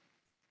it.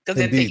 Because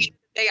at the end of the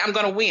day, I'm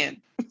going to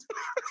win.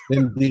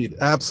 Indeed.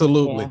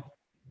 Absolutely. Yeah.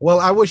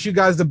 Well, I wish you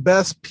guys the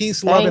best.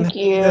 Peace, love, and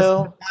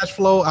cash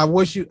flow. I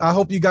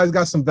hope you guys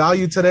got some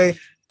value today.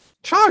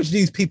 Charge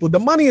these people. The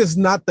money is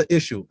not the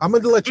issue. I'm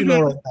going to let you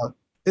know right now.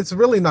 It's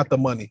really not the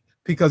money,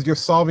 because you're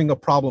solving a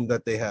problem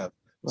that they have.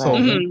 Right. So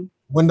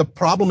when the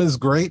problem is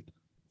great,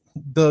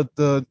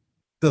 the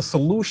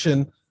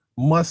solution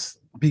must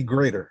be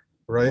greater,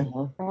 right?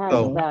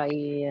 So,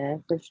 value, yeah,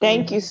 for sure.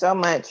 Thank you so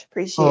much.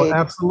 Appreciate it.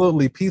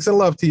 Absolutely. Peace and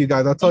love to you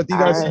guys. I'll talk to you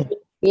guys soon.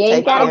 You ain't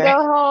Take gotta care.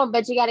 go home,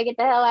 but you gotta get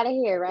the hell out of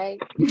here,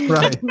 right?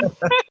 Right.